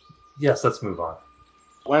 Yes, let's move on.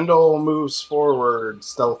 Wendell moves forward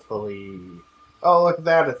stealthily. Oh, look at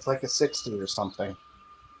that. It's like a 60 or something.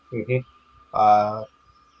 Mm-hmm.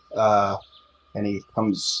 And he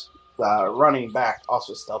comes running back,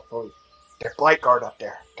 also stealthily. They're blight guard up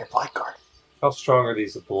there. They're blight guard. How strong are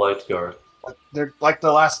these blight guard? They're like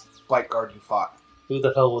the last blight guard you fought. Who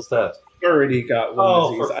the hell was that? Already got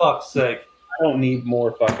one disease. For fuck's sake. I don't need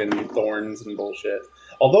more fucking thorns and bullshit.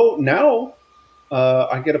 Although now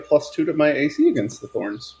I get a +2 to my AC against the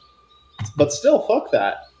thorns. But still, fuck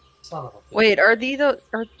that. Son of a bitch. Wait, are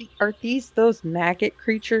these those maggot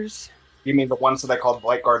creatures? You mean the ones that I called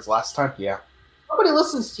blight guards last time? Yeah. Nobody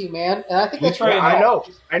listens to you, man. And I think that's Yeah,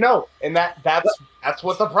 I know. And that's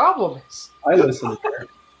what the problem is. I listen there.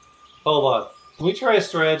 Hold on. Can we try a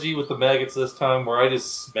strategy with the maggots this time where I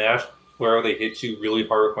just smash wherever they hit you really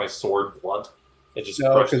hard with my sword blunt and just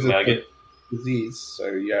crush the maggot? Disease, so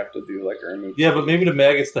you have to do like a remove. Yeah, but maybe the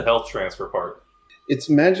maggot's the health transfer part. It's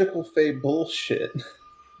magical fae bullshit.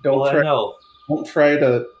 I know. Don't try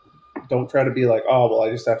to be like, oh well, I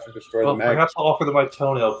just have to destroy the maggot. I have to offer them my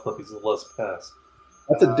toenail clippings and let us pass.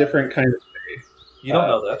 That's a different kind of fae. You don't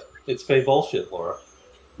know that. It's fae bullshit, Laura.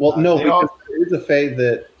 Well, no, because there is a fae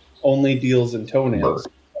that only deals in toenails.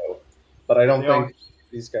 So, but I don't think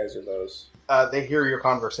these guys are those. They hear your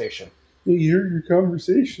conversation. They hear your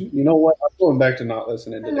conversation. You know what? I'm going back to not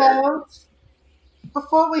listening to that. Hello.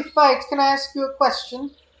 Before we fight, can I ask you a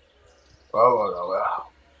question? Oh,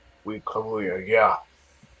 we clear, yeah.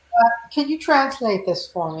 Can you translate this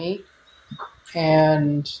for me?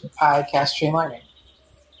 And I cast Chain Lightning.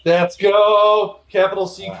 Let's go! Capital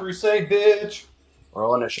C Crusade, bitch!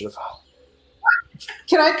 Roll initiative.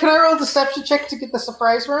 Can I roll a deception check to get the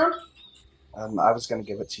surprise round? I was going to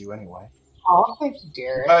give it to you anyway. Oh, thank you,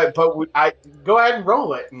 Derek. But I go ahead and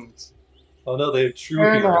roll it. Oh no, they have true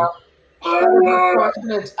Fair hearing. enough.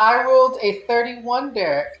 I rolled a 31,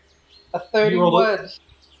 Derek. A 31.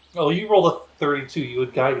 You rolled a 32. You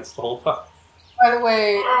had guidance the whole time. By the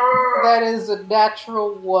way, that is a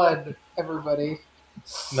natural 1, everybody.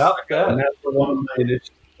 Not bad. And that's the one of my initiatives,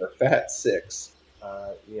 a fat 6.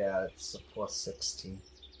 Yeah, it's a +16.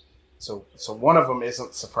 So one of them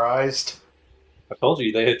isn't surprised. I told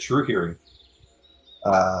you they had true hearing.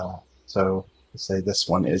 So say this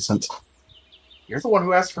one isn't. You're the one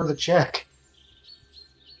who asked for the check.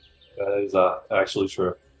 That is actually true.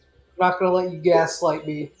 I'm not going to let you gaslight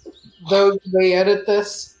me. Though they edit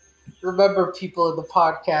this, remember people in the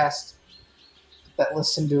podcast that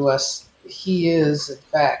listen to us. He is, in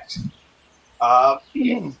fact.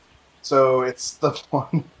 So it's the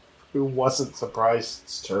one who wasn't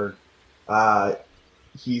surprised's turn.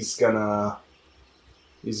 He's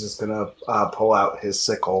just gonna pull out his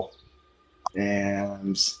sickle,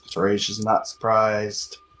 and Rage is not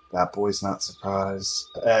surprised. That boy's not surprised.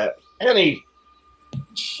 Penny.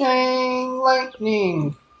 Chain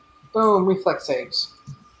Lightning. Boom, reflex saves.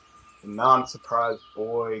 The non-surprised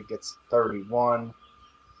boy gets 31.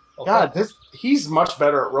 Okay. God, he's much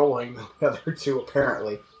better at rolling than the other two,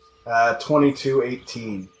 apparently.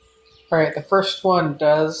 22-18. Alright, the first one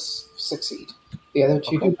does succeed. The other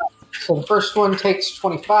two do not. So the first one takes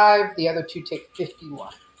 25, the other two take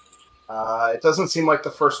 51. It doesn't seem like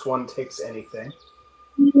the first one takes anything.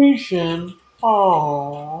 Nation.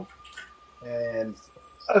 Aww. And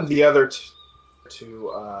the other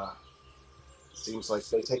two seems like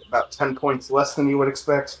they take about 10 points less than you would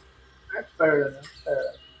expect. That's better than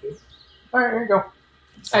that. Alright, here you go.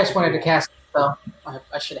 I just wanted to cast it, so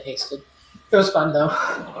I should have hasted. It was fun, though.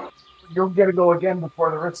 You'll get to go again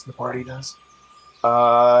before the rest of the party does.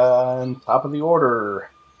 On top of the order.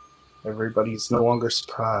 Everybody's no longer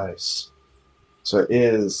surprised. So it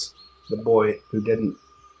is the boy who did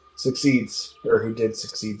succeed's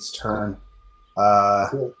turn.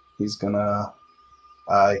 He's gonna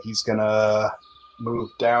move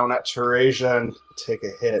down at Teresia and take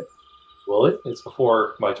a hit. Will it? It's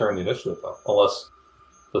before my turn the initiative, though. Unless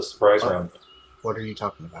the surprise round. What are you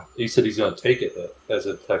talking about? He said he's going to take it as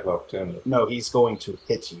an attack of opportunity. No, he's going to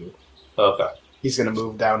hit you. Okay. He's going to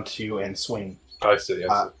move down to you and swing. I see.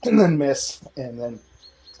 And then miss. And then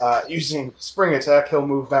using spring attack, he'll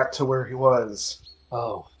move back to where he was.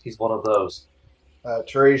 Oh, he's one of those.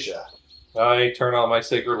 Teresia. I turn on my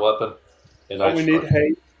sacred weapon. And we need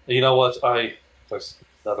hate. You know what? There's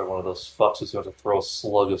another one of those fucks who's going to throw a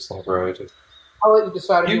slug of some variety. I'll let you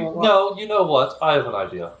decide if you want. No, you know what? I have an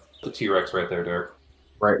idea. The T-Rex right there, Derek.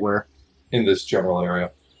 Right where? In this general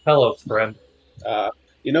area. Hello, friend.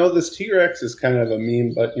 This T-Rex is kind of a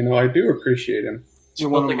meme, but, I do appreciate him. Do you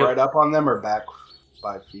want him right up on them or back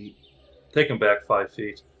 5 feet? Take him back 5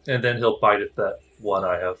 feet. And then he'll bite at that one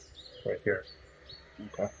I have right here.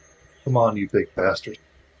 Okay. Come on, you big bastard.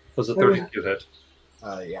 Was it 32 hit?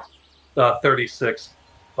 Yeah. 36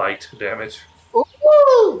 bite damage.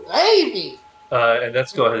 Ooh, baby! And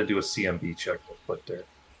let's go ahead and do a CMB check real quick there.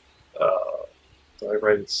 Sorry,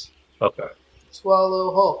 right? It's okay.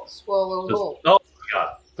 Swallow whole. Oh my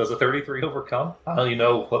god! Does a 33 overcome? I don't even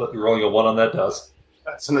know what rolling a 1 on that does.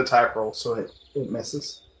 That's an attack roll, so it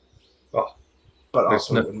misses. Oh, but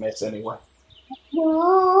also it would miss anyway.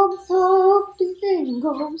 Warmth of the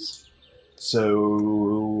angles.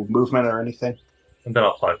 So movement or anything? And then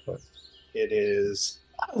I'll 5 foot. It is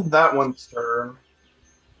that one's turn.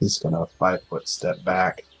 He's gonna 5 foot step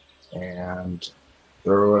back and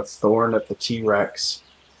throw a thorn at the T-Rex.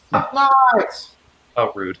 Nice!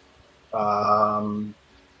 How rude.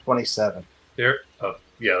 27. There. Oh,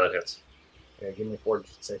 yeah, that hits. Yeah, give me a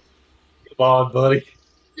fortitude save. Come on, buddy.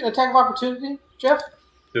 An attack of opportunity, Jeff?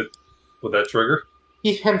 Would that trigger?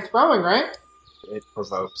 He's him throwing, right? It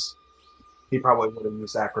provokes. He probably would have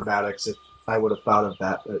used acrobatics if I would have thought of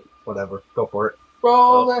that, but whatever. Go for it.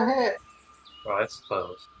 Roll the hit. I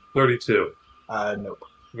suppose. 32. Nope.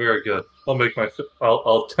 Very good.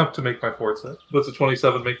 I'll attempt to make my fort set. What's a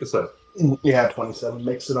 27 make the set? Yeah, 27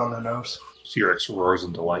 makes it on the nose. T-Rex roars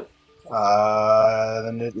in delight.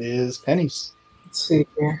 Then it is Penny's. Let's see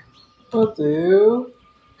here. We'll do.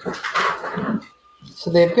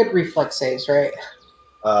 So they have good reflex saves, right?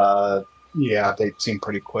 Yeah, they seem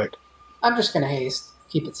pretty quick. I'm just gonna haste.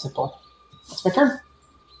 Keep it simple. It's my turn.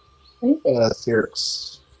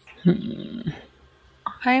 Thyrix.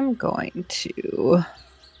 I'm going to...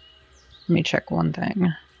 Let me check one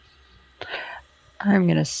thing. I'm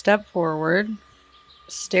going to step forward,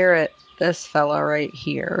 stare at this fella right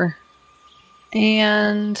here,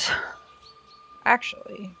 and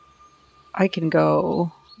actually, I can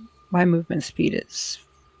go... My movement speed is...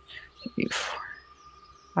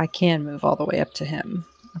 I can move all the way up to him.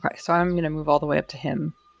 Okay, so I'm going to move all the way up to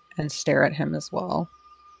him and stare at him as well.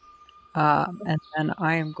 And then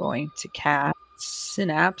I am going to cast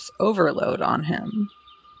Synapse Overload on him.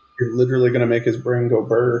 You're literally going to make his brain go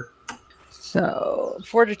burr. So,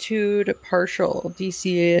 Fortitude, partial,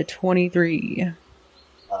 DC 23.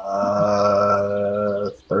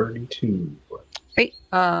 32. Wait,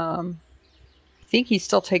 I think he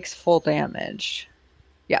still takes full damage.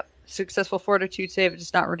 Yep. Successful Fortitude save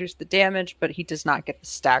does not reduce the damage, but he does not get the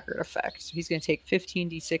staggered effect. So he's going to take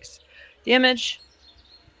 15d6 damage.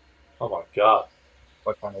 Oh my god.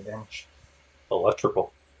 What kind of damage?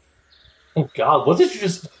 Electrical. Oh god, what did you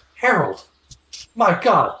just... Harold! My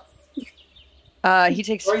god! He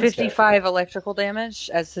takes 55 electrical damage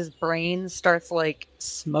as his brain starts,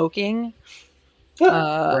 smoking.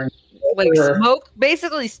 Smoke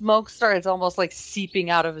starts almost,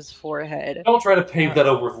 seeping out of his forehead. Don't try to pave that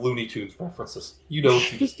over with Looney Tunes references. You know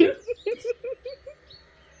what you just did.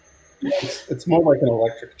 It's more like an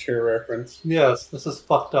electric chair reference. Yes, this is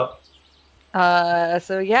fucked up.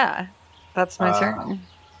 So yeah, that's my turn.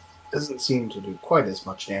 Doesn't seem to do quite as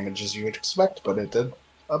much damage as you would expect, but it did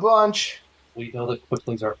a bunch. We know that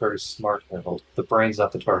Quicklings aren't very smart, Harold. The brain's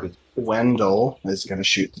not the target. Wendell is going to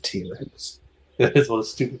shoot the T-Rex. That is what a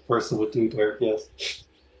stupid person would do, Derek, yes.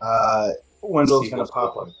 Wendell's going to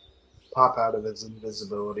pop out of his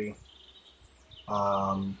invisibility.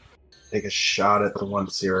 Take a shot at the one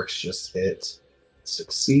T-Rex just hit.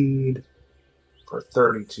 Succeed for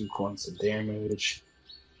 32 points of damage.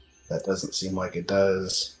 That doesn't seem like it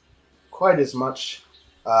does quite as much.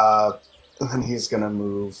 Then he's going to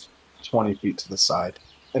move 20 feet to the side.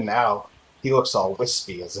 And now He looks all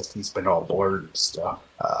wispy as if he's been all blurred and stuff.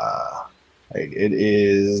 It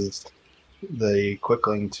is the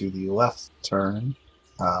quickling to the left turn.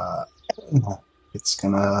 It's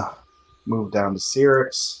gonna move down to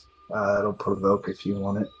Syrinx. It'll provoke if you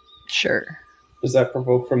want it. Sure. Does that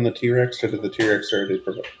provoke from the T-Rex, or did the T-Rex already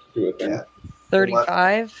do it then? Yeah.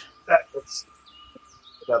 35. That's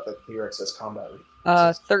without the T-Rex's combat.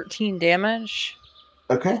 13 damage.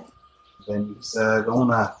 Okay. Then he's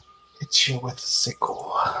gonna hit you with a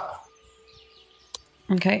sickle.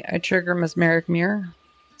 Okay, I trigger Mesmeric Mirror.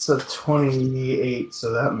 It's a 28,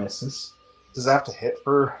 so that misses. Does that have to hit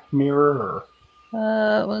for mirror,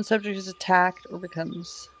 or? When the subject is attacked or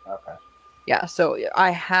becomes... Okay. Yeah, so I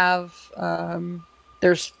have...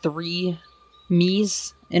 there's 3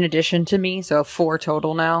 me's in addition to me, so 4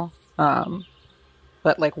 total now.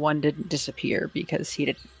 But, like, 1 didn't disappear because he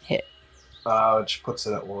didn't hit. Which puts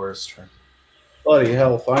it at Laura's turn. Bloody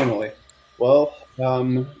hell, finally. Well,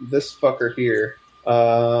 this fucker here...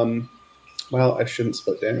 well, I shouldn't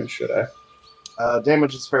split damage, should I?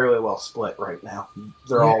 Damage is fairly well split right now.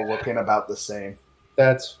 They're all looking about the same.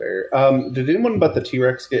 That's fair. Did anyone but the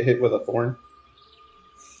T-Rex get hit with a thorn?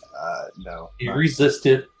 No. He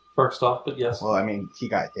resisted first off, but yes. Well, I mean, he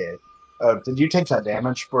got hit. Did you take that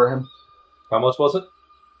damage for him? How much was it?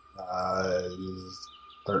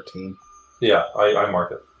 13. Yeah, I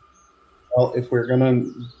mark it. Well, if we're gonna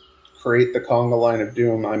create the conga line of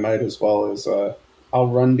doom, I might as well as I'll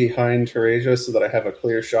run behind Teresia so that I have a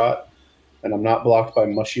clear shot and I'm not blocked by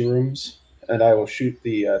mushy rooms, and I will shoot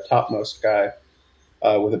the topmost guy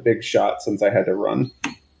with a big shot since I had to run.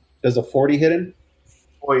 Does a 40 hit him?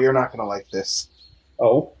 Boy, you're not going to like this.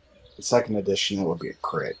 Oh. The second edition, it would be a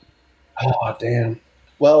crit. Oh, damn.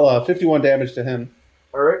 Well, 51 damage to him.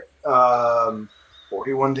 All right.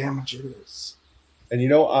 41 damage it is. And you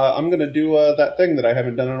know, I'm going to do that thing that I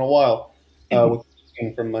haven't done in a while with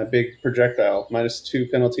from my big projectile. -2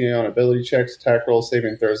 penalty on ability checks, attack rolls,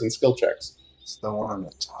 saving throws, and skill checks. It's the one on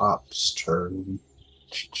the top's turn.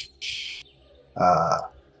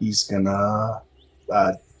 He's gonna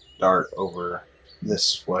dart over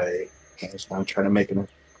this way. He's gonna try to make an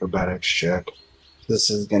acrobatics check. This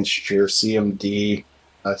is against your CMD,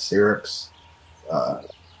 Syrinx.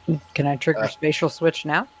 Can I trigger spatial switch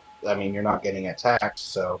now? I mean, you're not getting attacked,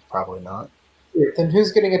 so probably not. Then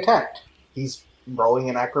who's getting attacked? He's rolling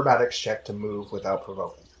an acrobatics check to move without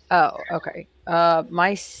provoking. Oh, okay.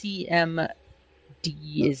 My CMD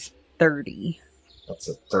is 30. That's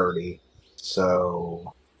a 30.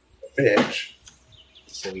 So Bitch.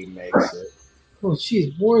 he makes it. Oh,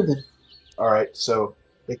 she's more than... Alright, so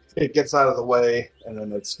it gets out of the way, and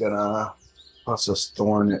then it's gonna toss a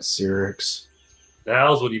thorn at Syrinx.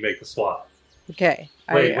 Now's when you make the swap. Okay.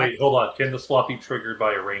 Wait, hold on. Can the swap be triggered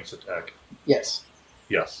by a ranged attack? Yes.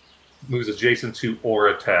 Yes. Moves adjacent to or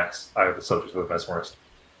attacks either the subject or the mesmerist.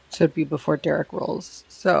 Should be before Derek rolls.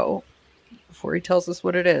 So, before he tells us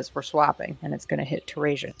what it is, we're swapping, and it's going to hit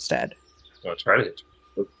Teresia instead. Well, try to hit.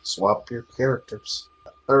 Swap your characters.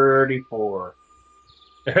 34.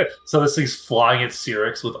 So this thing's flying at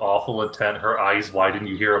Syrinx with awful intent. Her eyes widen.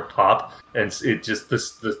 You hear a pop, and it just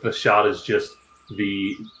the shot is just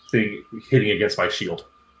the thing hitting against my shield,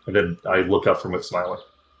 and then I look up from it smiling.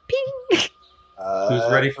 Ping!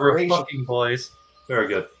 Who's ready for a fucking blaze? Very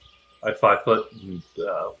good. I 5 foot.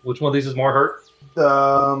 Which one of these is more hurt?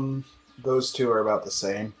 Those two are about the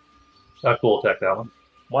same. I cool attack that one.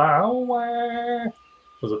 Wow.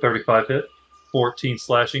 Was a 35 hit. 14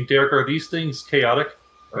 slashing. Derek, are these things chaotic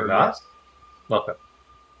or not? Okay.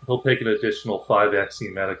 He'll take an additional 5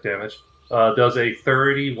 axiomatic damage. Does a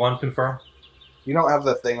 31 confirm? You don't have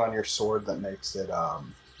the thing on your sword that makes it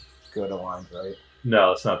good aligned, right?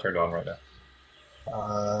 No, it's not turned on right now.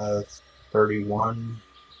 31.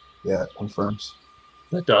 Yeah, it confirms.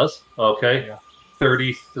 It does. Okay. Yeah.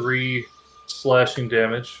 33 slashing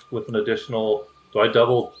damage with an additional... Do I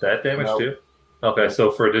double that damage too? Okay,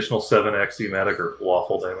 so for additional 7 axiomatic or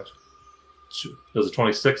lawful damage. Does a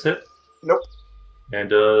 26 hit? Nope. And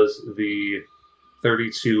does the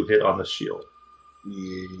 32 hit on the shield?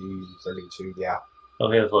 32, yeah.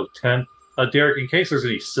 Okay, that's like 10. Derek, in case there's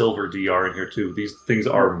any silver DR in here too, these things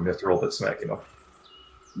are mithril that's smacking them.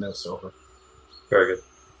 No silver. Very good.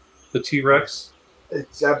 The T-Rex?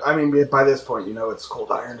 I mean, by this point, you know it's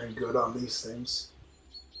cold iron and good on these things.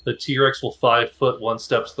 The T-Rex will 5 foot 1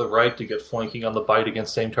 step to the right to get flanking on the bite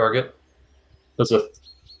against same target. Does a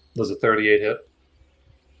 38 hit.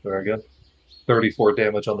 Very good. 34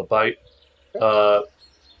 damage on the bite.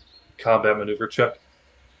 Combat maneuver check.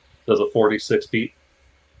 Does a 46 beat.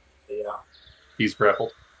 Yeah. He's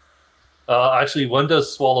grappled. Actually, when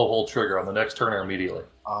does swallow hold trigger? On the next turn or immediately?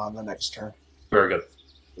 On the next turn. Very good.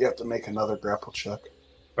 You have to make another grapple check.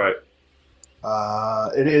 All right.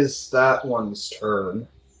 It is that one's turn.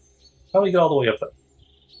 How do we get all the way up there?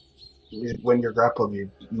 When you're grappled,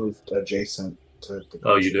 you move adjacent to the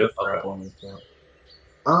Oh, you do? Okay. grappling. Yeah.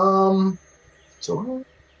 So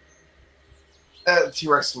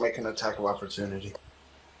T-Rex can make an attack of opportunity.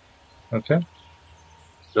 Okay.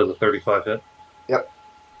 Does a 35 hit? Yep.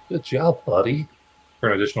 Good job, buddy. For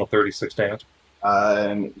an additional 36 damage.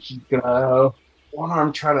 And he's gonna one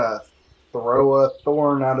arm try to throw a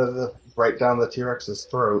thorn right down the T-Rex's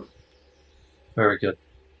throat. Very good.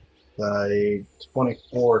 A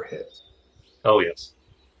 24 hit. Oh, yes.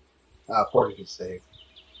 40 save.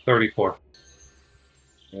 34.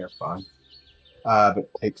 You're fine. But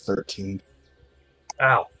take 13.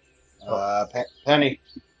 Ow. Penny.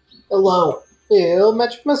 Hello. Bill,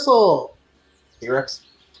 magic missile. T-Rex?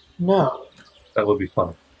 No. That would be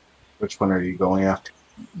fun. Which one are you going after?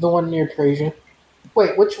 The one near Trajan.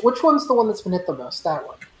 Wait, which one's the one that's been hit the most? That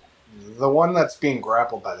one. The one that's being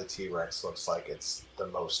grappled by the T-Rex looks like it's the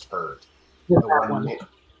most hurt. Yeah, The that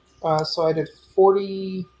one. So I did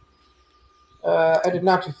 40... I did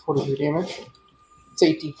not do 42 damage. It's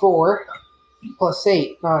 84 plus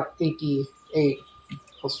 8, not 88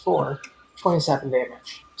 plus 4. 27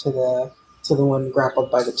 damage to the one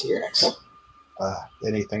grappled by the T-Rex.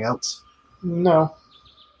 Anything else? No.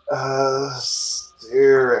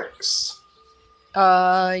 T-Rex.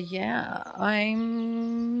 Yeah,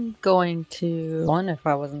 I'm going to if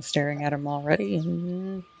I wasn't staring at him already,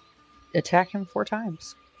 and attack him 4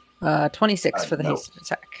 times. 26 for the hasted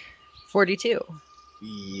attack. 42.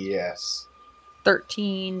 Yes.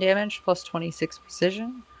 13 damage plus 26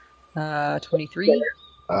 precision. 23.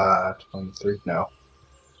 23. No.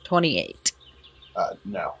 28.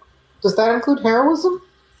 No. Does that include heroism?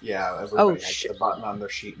 Yeah, everybody has shit. the button on their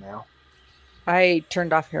sheet now. I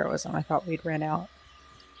turned off heroism. I thought we'd ran out.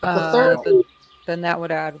 The third Then that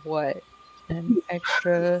would add what? An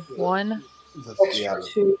extra 1?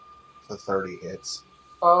 two. The 30 hits.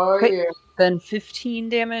 Oh, Okay. yeah. Then 15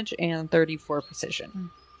 damage and 34 precision.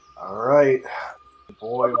 All right.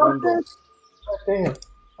 Boy, Wendell. Damn.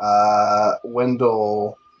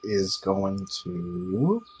 Wendell is going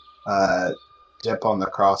to dip on the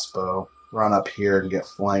crossbow, run up here and get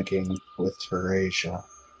flanking with Teresia,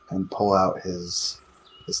 and pull out his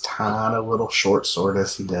tiny little short sword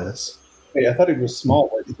as he does. Hey, I thought he was small.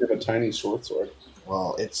 Why did he have a tiny short sword?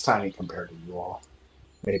 Well, it's tiny compared to you all.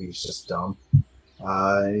 Maybe he's just dumb.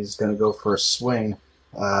 He's going to go for a swing.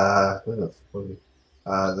 That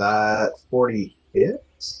 40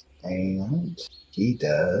 hits, and he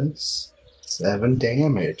does 7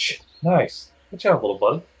 damage. Nice. Good job, little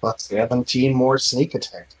buddy. Plus 17 more sneak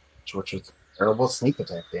attack, which is a terrible sneak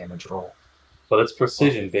attack damage roll. But it's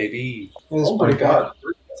precision, baby. It's Oh my pretty bad. god,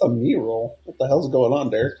 that's a me roll. What the hell's going on,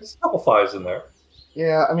 Derek? There's a couple 5s in there.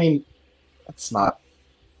 Yeah, I mean, it's not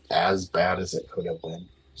as bad as it could have been.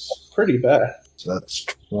 Pretty bad. So that's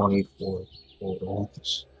 24 total.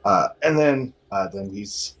 And then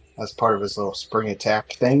he's, as part of his little spring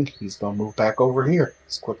attack thing, he's going to move back over here.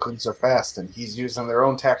 His quicklies are fast, and he's using their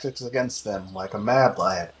own tactics against them like a mad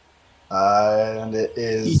lad. And it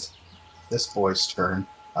is this boy's turn.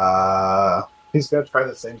 He's going to try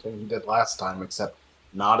the same thing he did last time, except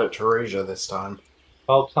not at Teresia this time.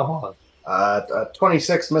 Oh, come on.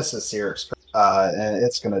 26 misses here. And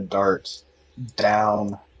it's going to dart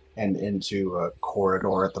down and into a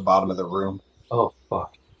corridor at the bottom of the room. Oh,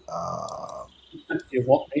 fuck. You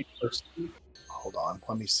won't make first. Hold on.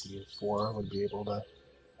 Let me see if 4 would be able to...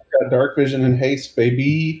 Got dark vision and haste,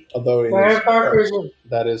 baby. Although he Fire is, dark vision.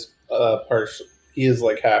 that is partial. He is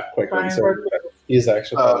like half quickly, Fire so dark he is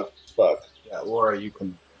actually fast as fuck. Yeah, Laura, you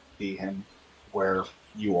can see him where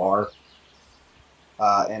you are.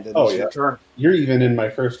 And it is your turn. You're even in my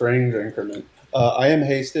first range increment. I am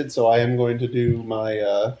hasted, so I am going to do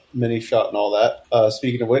my mini shot and all that.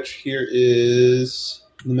 Speaking of which, here is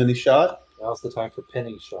the mini shot. Now's the time for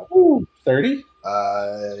penny shot. 30?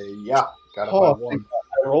 Yeah. Got it Oh, by 1.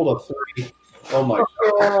 I rolled a 30. Oh my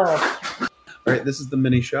god. Yeah. All right, this is the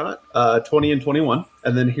mini shot. 20 and 21.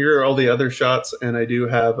 And then here are all the other shots, and I do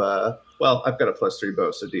have, well, I've got a +3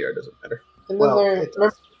 bow, so DR doesn't matter. And then Well, there, it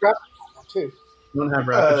does. remember, too. I don't have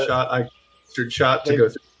rapid shot. I clustered shot to go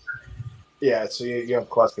through. Yeah, so you have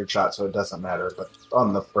clustered shot, so it doesn't matter. But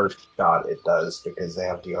on the first shot, it does, because they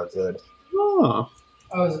have DR good. Oh.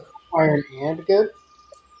 Oh, is it iron and good?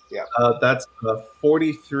 That's a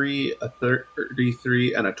 43, a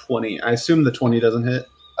 33, and a 20. I assume the 20 doesn't hit.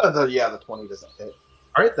 The 20 doesn't hit.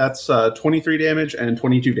 All right, that's 23 damage and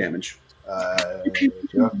 22 damage. Do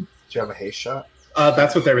you have Do you have a haste shot?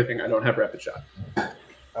 That's with everything. I don't have rapid shot.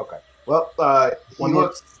 Okay. Well,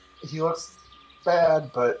 he looks bad,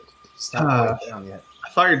 but he's not quite down yet. I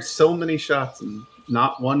fired so many shots and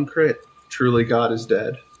not one crit. Truly, God is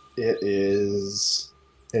dead. It is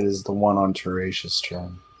the one on Teratia's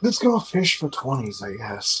turn. Let's go fish for 20s, I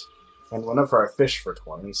guess. And whenever I fish for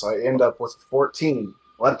 20s, I end up with 14.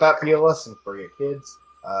 Let that be a lesson for you, kids.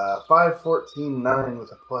 5, 14, 9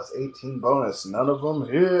 with a plus 18 bonus. None of them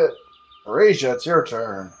hit. Teratia, it's your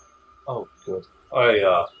turn. Oh, good.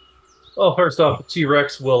 Well, first off,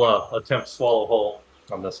 T-Rex will attempt swallow whole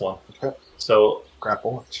on this one. Okay. So,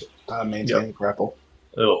 Grapple. Maintain grapple.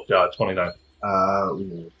 oh god, 29. Ooh. I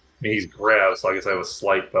mean, he's grabbed, so I guess I have a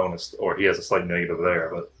slight bonus, or he has a slight negative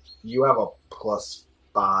there, but... You have a plus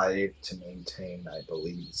 5 to maintain, I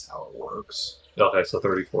believe is how it works. Okay, so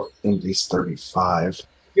 34. I think he's 35.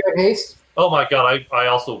 You have haste? Oh my god, I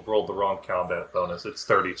also rolled the wrong combat bonus. It's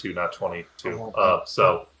 32, not 22.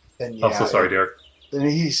 So, Then I'm so sorry, Derek. Then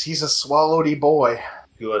he's a swallowedy boy.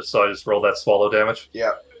 Good, so I just rolled that swallow damage.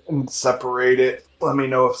 Yeah. And separate it. Let me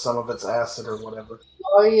know if some of it's acid or whatever.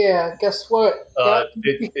 Oh yeah, guess what?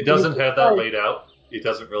 It doesn't have that laid out. It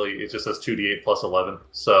doesn't really. It just says 2d8 plus 11.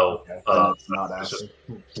 So Okay, then it's not it's acid.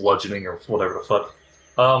 just bludgeoning or whatever the fuck.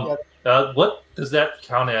 What does that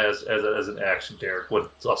count as an action, Derek?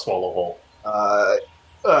 What a swallow whole?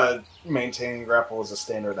 Maintaining grapple is a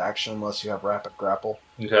standard action unless you have rapid grapple.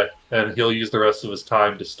 Okay, and he'll use the rest of his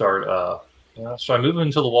time to start. Should I move him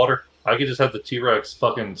into the water? I could just have the T-Rex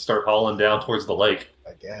fucking start hauling down towards the lake.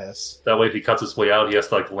 I guess. That way, if he cuts his way out, he has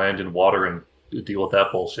to like land in water and deal with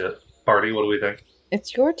that bullshit. Party, what do we think?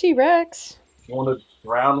 It's your T-Rex. If you want to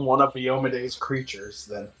drown one of Iomede's creatures,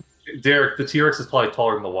 then Derek, the T-Rex is probably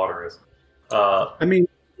taller than the water is. I mean,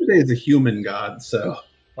 today is a human god, so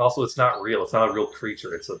Also, it's not real. It's not a real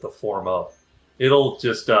creature. It's the form of. It'll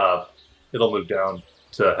just it'll move down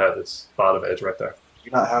to have its bottom edge right there. do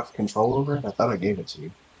you not have control over it? I thought I gave it to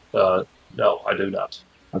you. No, I do not.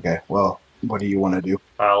 Okay, well, what do you want to do?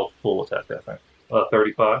 I'll full attack that thing.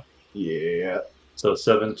 35. Yeah. So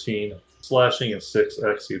 17 slashing and 6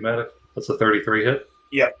 axiomatic. That's a 33 hit.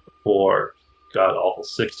 Yep. For god awful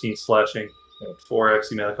 16 slashing and 4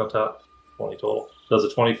 axiomatic on top. 20 total. Does a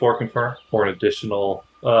 24 confirm for an additional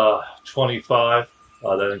 25?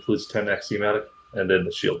 That includes 10 axiomatic, and then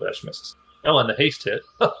the shield bash misses. Oh, and the haste hit.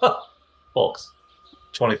 Folks.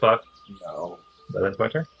 25. No. That ends my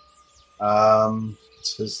turn.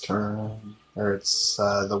 It's his turn. Or it's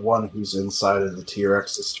the one who's inside of the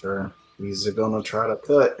T-Rex's turn. He's gonna try to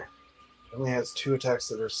cut. He only has 2 attacks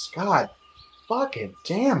that are God fucking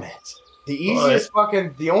damn it.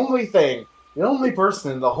 The only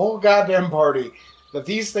person in the whole goddamn party that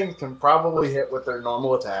these things can probably hit with their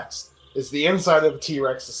normal attacks is the inside of the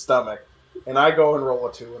T-Rex's stomach. And I go and roll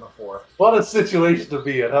a 2 and a 4. What a situation to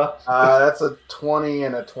be in, huh? That's a 20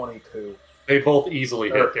 and a 22. They both easily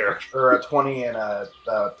hit, Derek. Or a 20 and a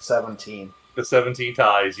 17. The 17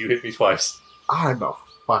 ties. You hit me twice. I'm a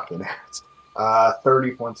fucking ass.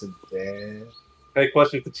 30 points of damage. Hey,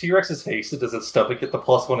 question. If the T-Rex is hasted, does its stomach get the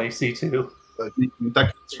 +1 AC too? that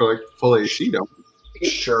counts for like full AC, don't we?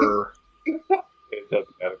 Sure. It doesn't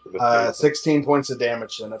matter for this case. 16 points of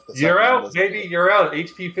damage then. If the You're second one out, doesn't baby. hit. You're out.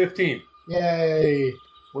 HP 15. Yay!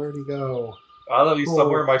 Where'd he go? I don't know. He's Cool.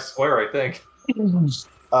 somewhere in my square, I think.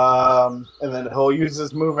 And then he'll use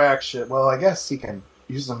his move action. Well, I guess he can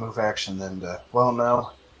use the move action then to... Well,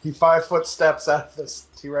 no. He 5-foot steps out of this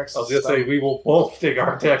T-Rex. I was going to say, we will both take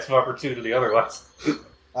our attacks of opportunity otherwise.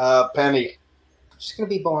 Penny. Just gonna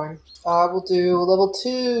be boring. We'll do level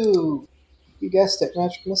 2. You guessed it,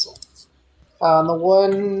 magic missile. The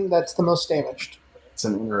one that's the most damaged. It's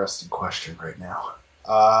an interesting question right now.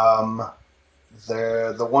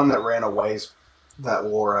 The one that ran away that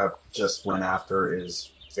Laura just went after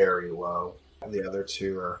is very low. And the other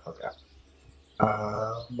 2 are okay.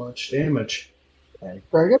 How much damage? Okay.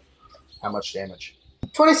 Very good. How much damage?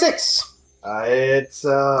 26. It's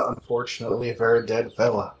unfortunately a very dead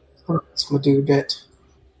fella. That's gonna do a bit.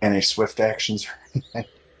 Any swift actions or anything?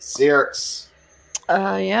 Xerx.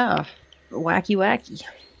 Yeah. Wacky.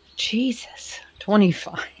 Jesus.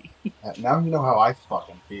 25. Now you know how I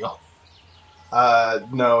fucking feel.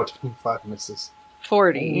 No, 25 misses.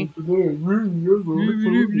 40.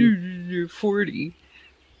 40.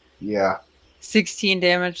 Yeah. 16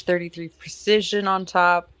 damage, 33 precision on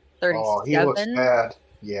top, Oh, he looks 37, bad.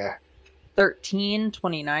 Yeah. 13,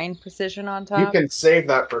 29 precision on You top. can save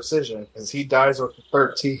that precision, because he dies with the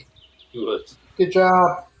 13. Good. Good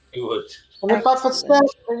job. Good. And then 5-foot step,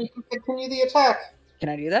 and you can continue the attack. Can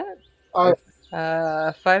I do that? Alright.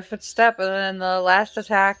 5-foot step, and then the last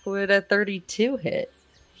attack would a 32 hit.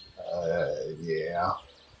 Yeah.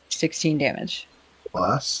 16 damage.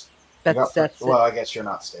 Plus. That's Well, I guess you're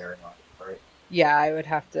not staring on it, right? Yeah, I would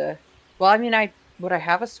have to. Well, I mean, would I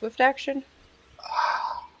have a swift action?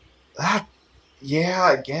 Yeah,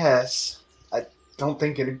 I guess. I don't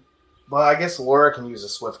think it. Well, I guess Laura can use a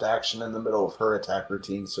swift action in the middle of her attack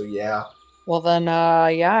routine, so yeah. Well, then,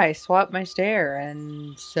 yeah, I swap my stare,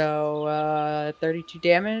 and so 32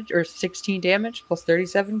 damage or 16 damage plus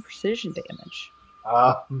 37 precision damage.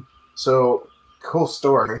 So cool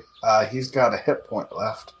story. He's got a hit point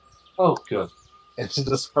left. Oh, good. It's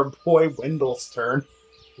just our boy Wendell's turn.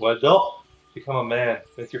 Wendell, become a man.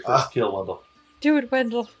 Make your first kill, Wendell. Do it,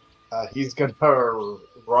 Wendell. He's gonna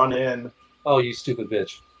run in. Oh, you stupid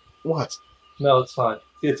bitch. What? No, it's fine.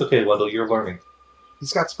 It's okay, Wendell. You're learning.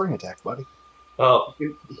 He's got spring attack, buddy. Oh.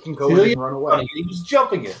 He can go in and run away. He was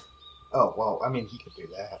jumping it. Oh, well, I mean, he could do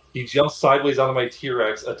that. He jumps sideways onto my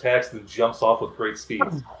T-Rex, attacks, then jumps off with great speed.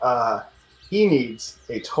 He needs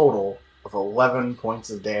a total of 11 points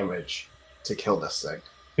of damage to kill this thing.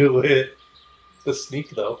 The sneak,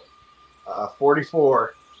 though.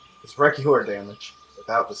 44 is regular damage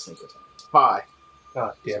without the sneak attack. 5.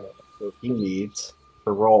 God damn it. So he needs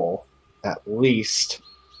to roll at least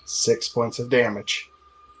 6 points of damage.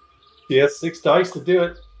 He has 6 dice to do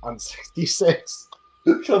it. On 66.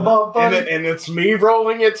 Come on, buddy. And it's me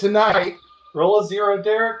rolling it tonight. Roll a 0,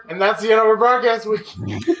 Derek. And that's the end of our broadcast week.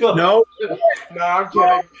 No. No, I'm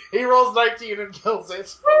kidding. He rolls 19 and kills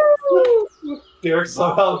it. Derek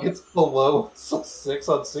somehow gets below 6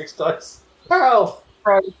 on 6 dice. How?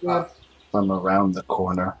 From around the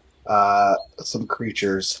corner, some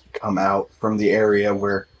creatures come out from the area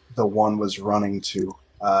where the one was running to.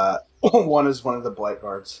 One is one of the blight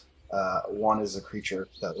guards. One is a creature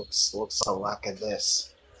that looks like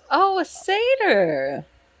this. Oh, a satyr.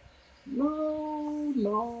 No.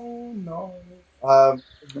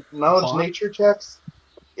 Knowledge Fawn? nature checks.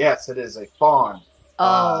 Yes, it is a fawn.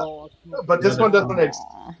 Oh, But this one doesn't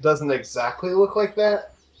Aw. doesn't exactly look like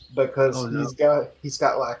that because Oh, no. he's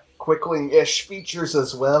got like quickling-ish features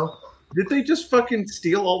as well. Did they just fucking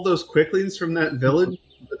steal all those quicklings from that village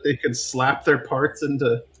that they could slap their parts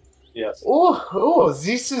into? Yes. Oh,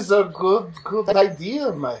 this is a good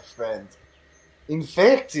idea, my friend. In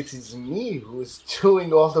fact, it is me who is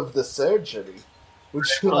doing all of the surgery. Would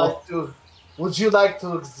you like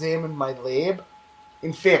to examine my lab?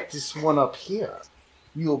 In fact, this one up here.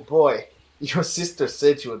 You boy, your sister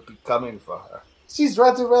said you would be coming for her. She's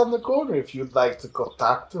right around the corner if you'd like to go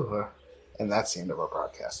talk to her. And that's the end of our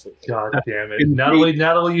broadcast. God damn it. Not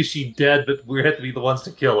only is she dead, but we have to be the ones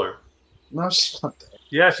to kill her. No, she's not dead.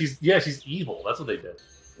 Yeah, she's evil. That's what they did.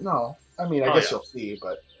 No, I mean, I guess you'll see,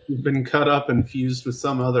 but... Been cut up and fused with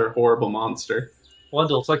some other horrible monster.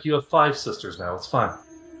 Wendell, it's like you have 5 sisters now. It's fine.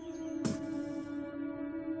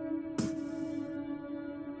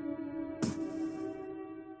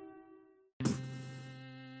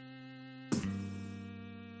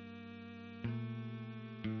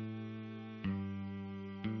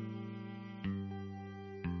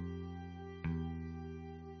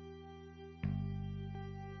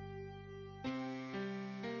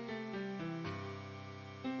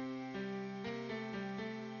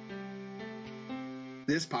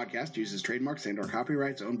 This podcast uses trademarks and/or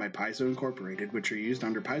copyrights owned by Paizo Incorporated, which are used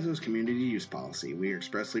under Paizo's community use policy. We are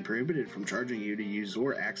expressly prohibited from charging you to use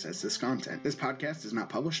or access this content. This podcast is not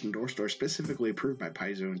published, endorsed, or specifically approved by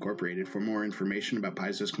Paizo Incorporated. For more information about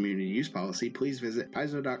Paizo's community use policy, please visit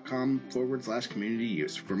paizo.com/community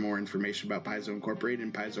use. For more information about Paizo Incorporated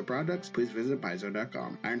and Paizo products, please visit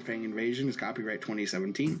paizo.com. Iron Fang Invasion is copyright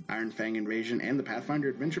 2017. Iron Fang Invasion and the Pathfinder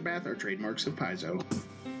Adventure Path are trademarks of Paizo.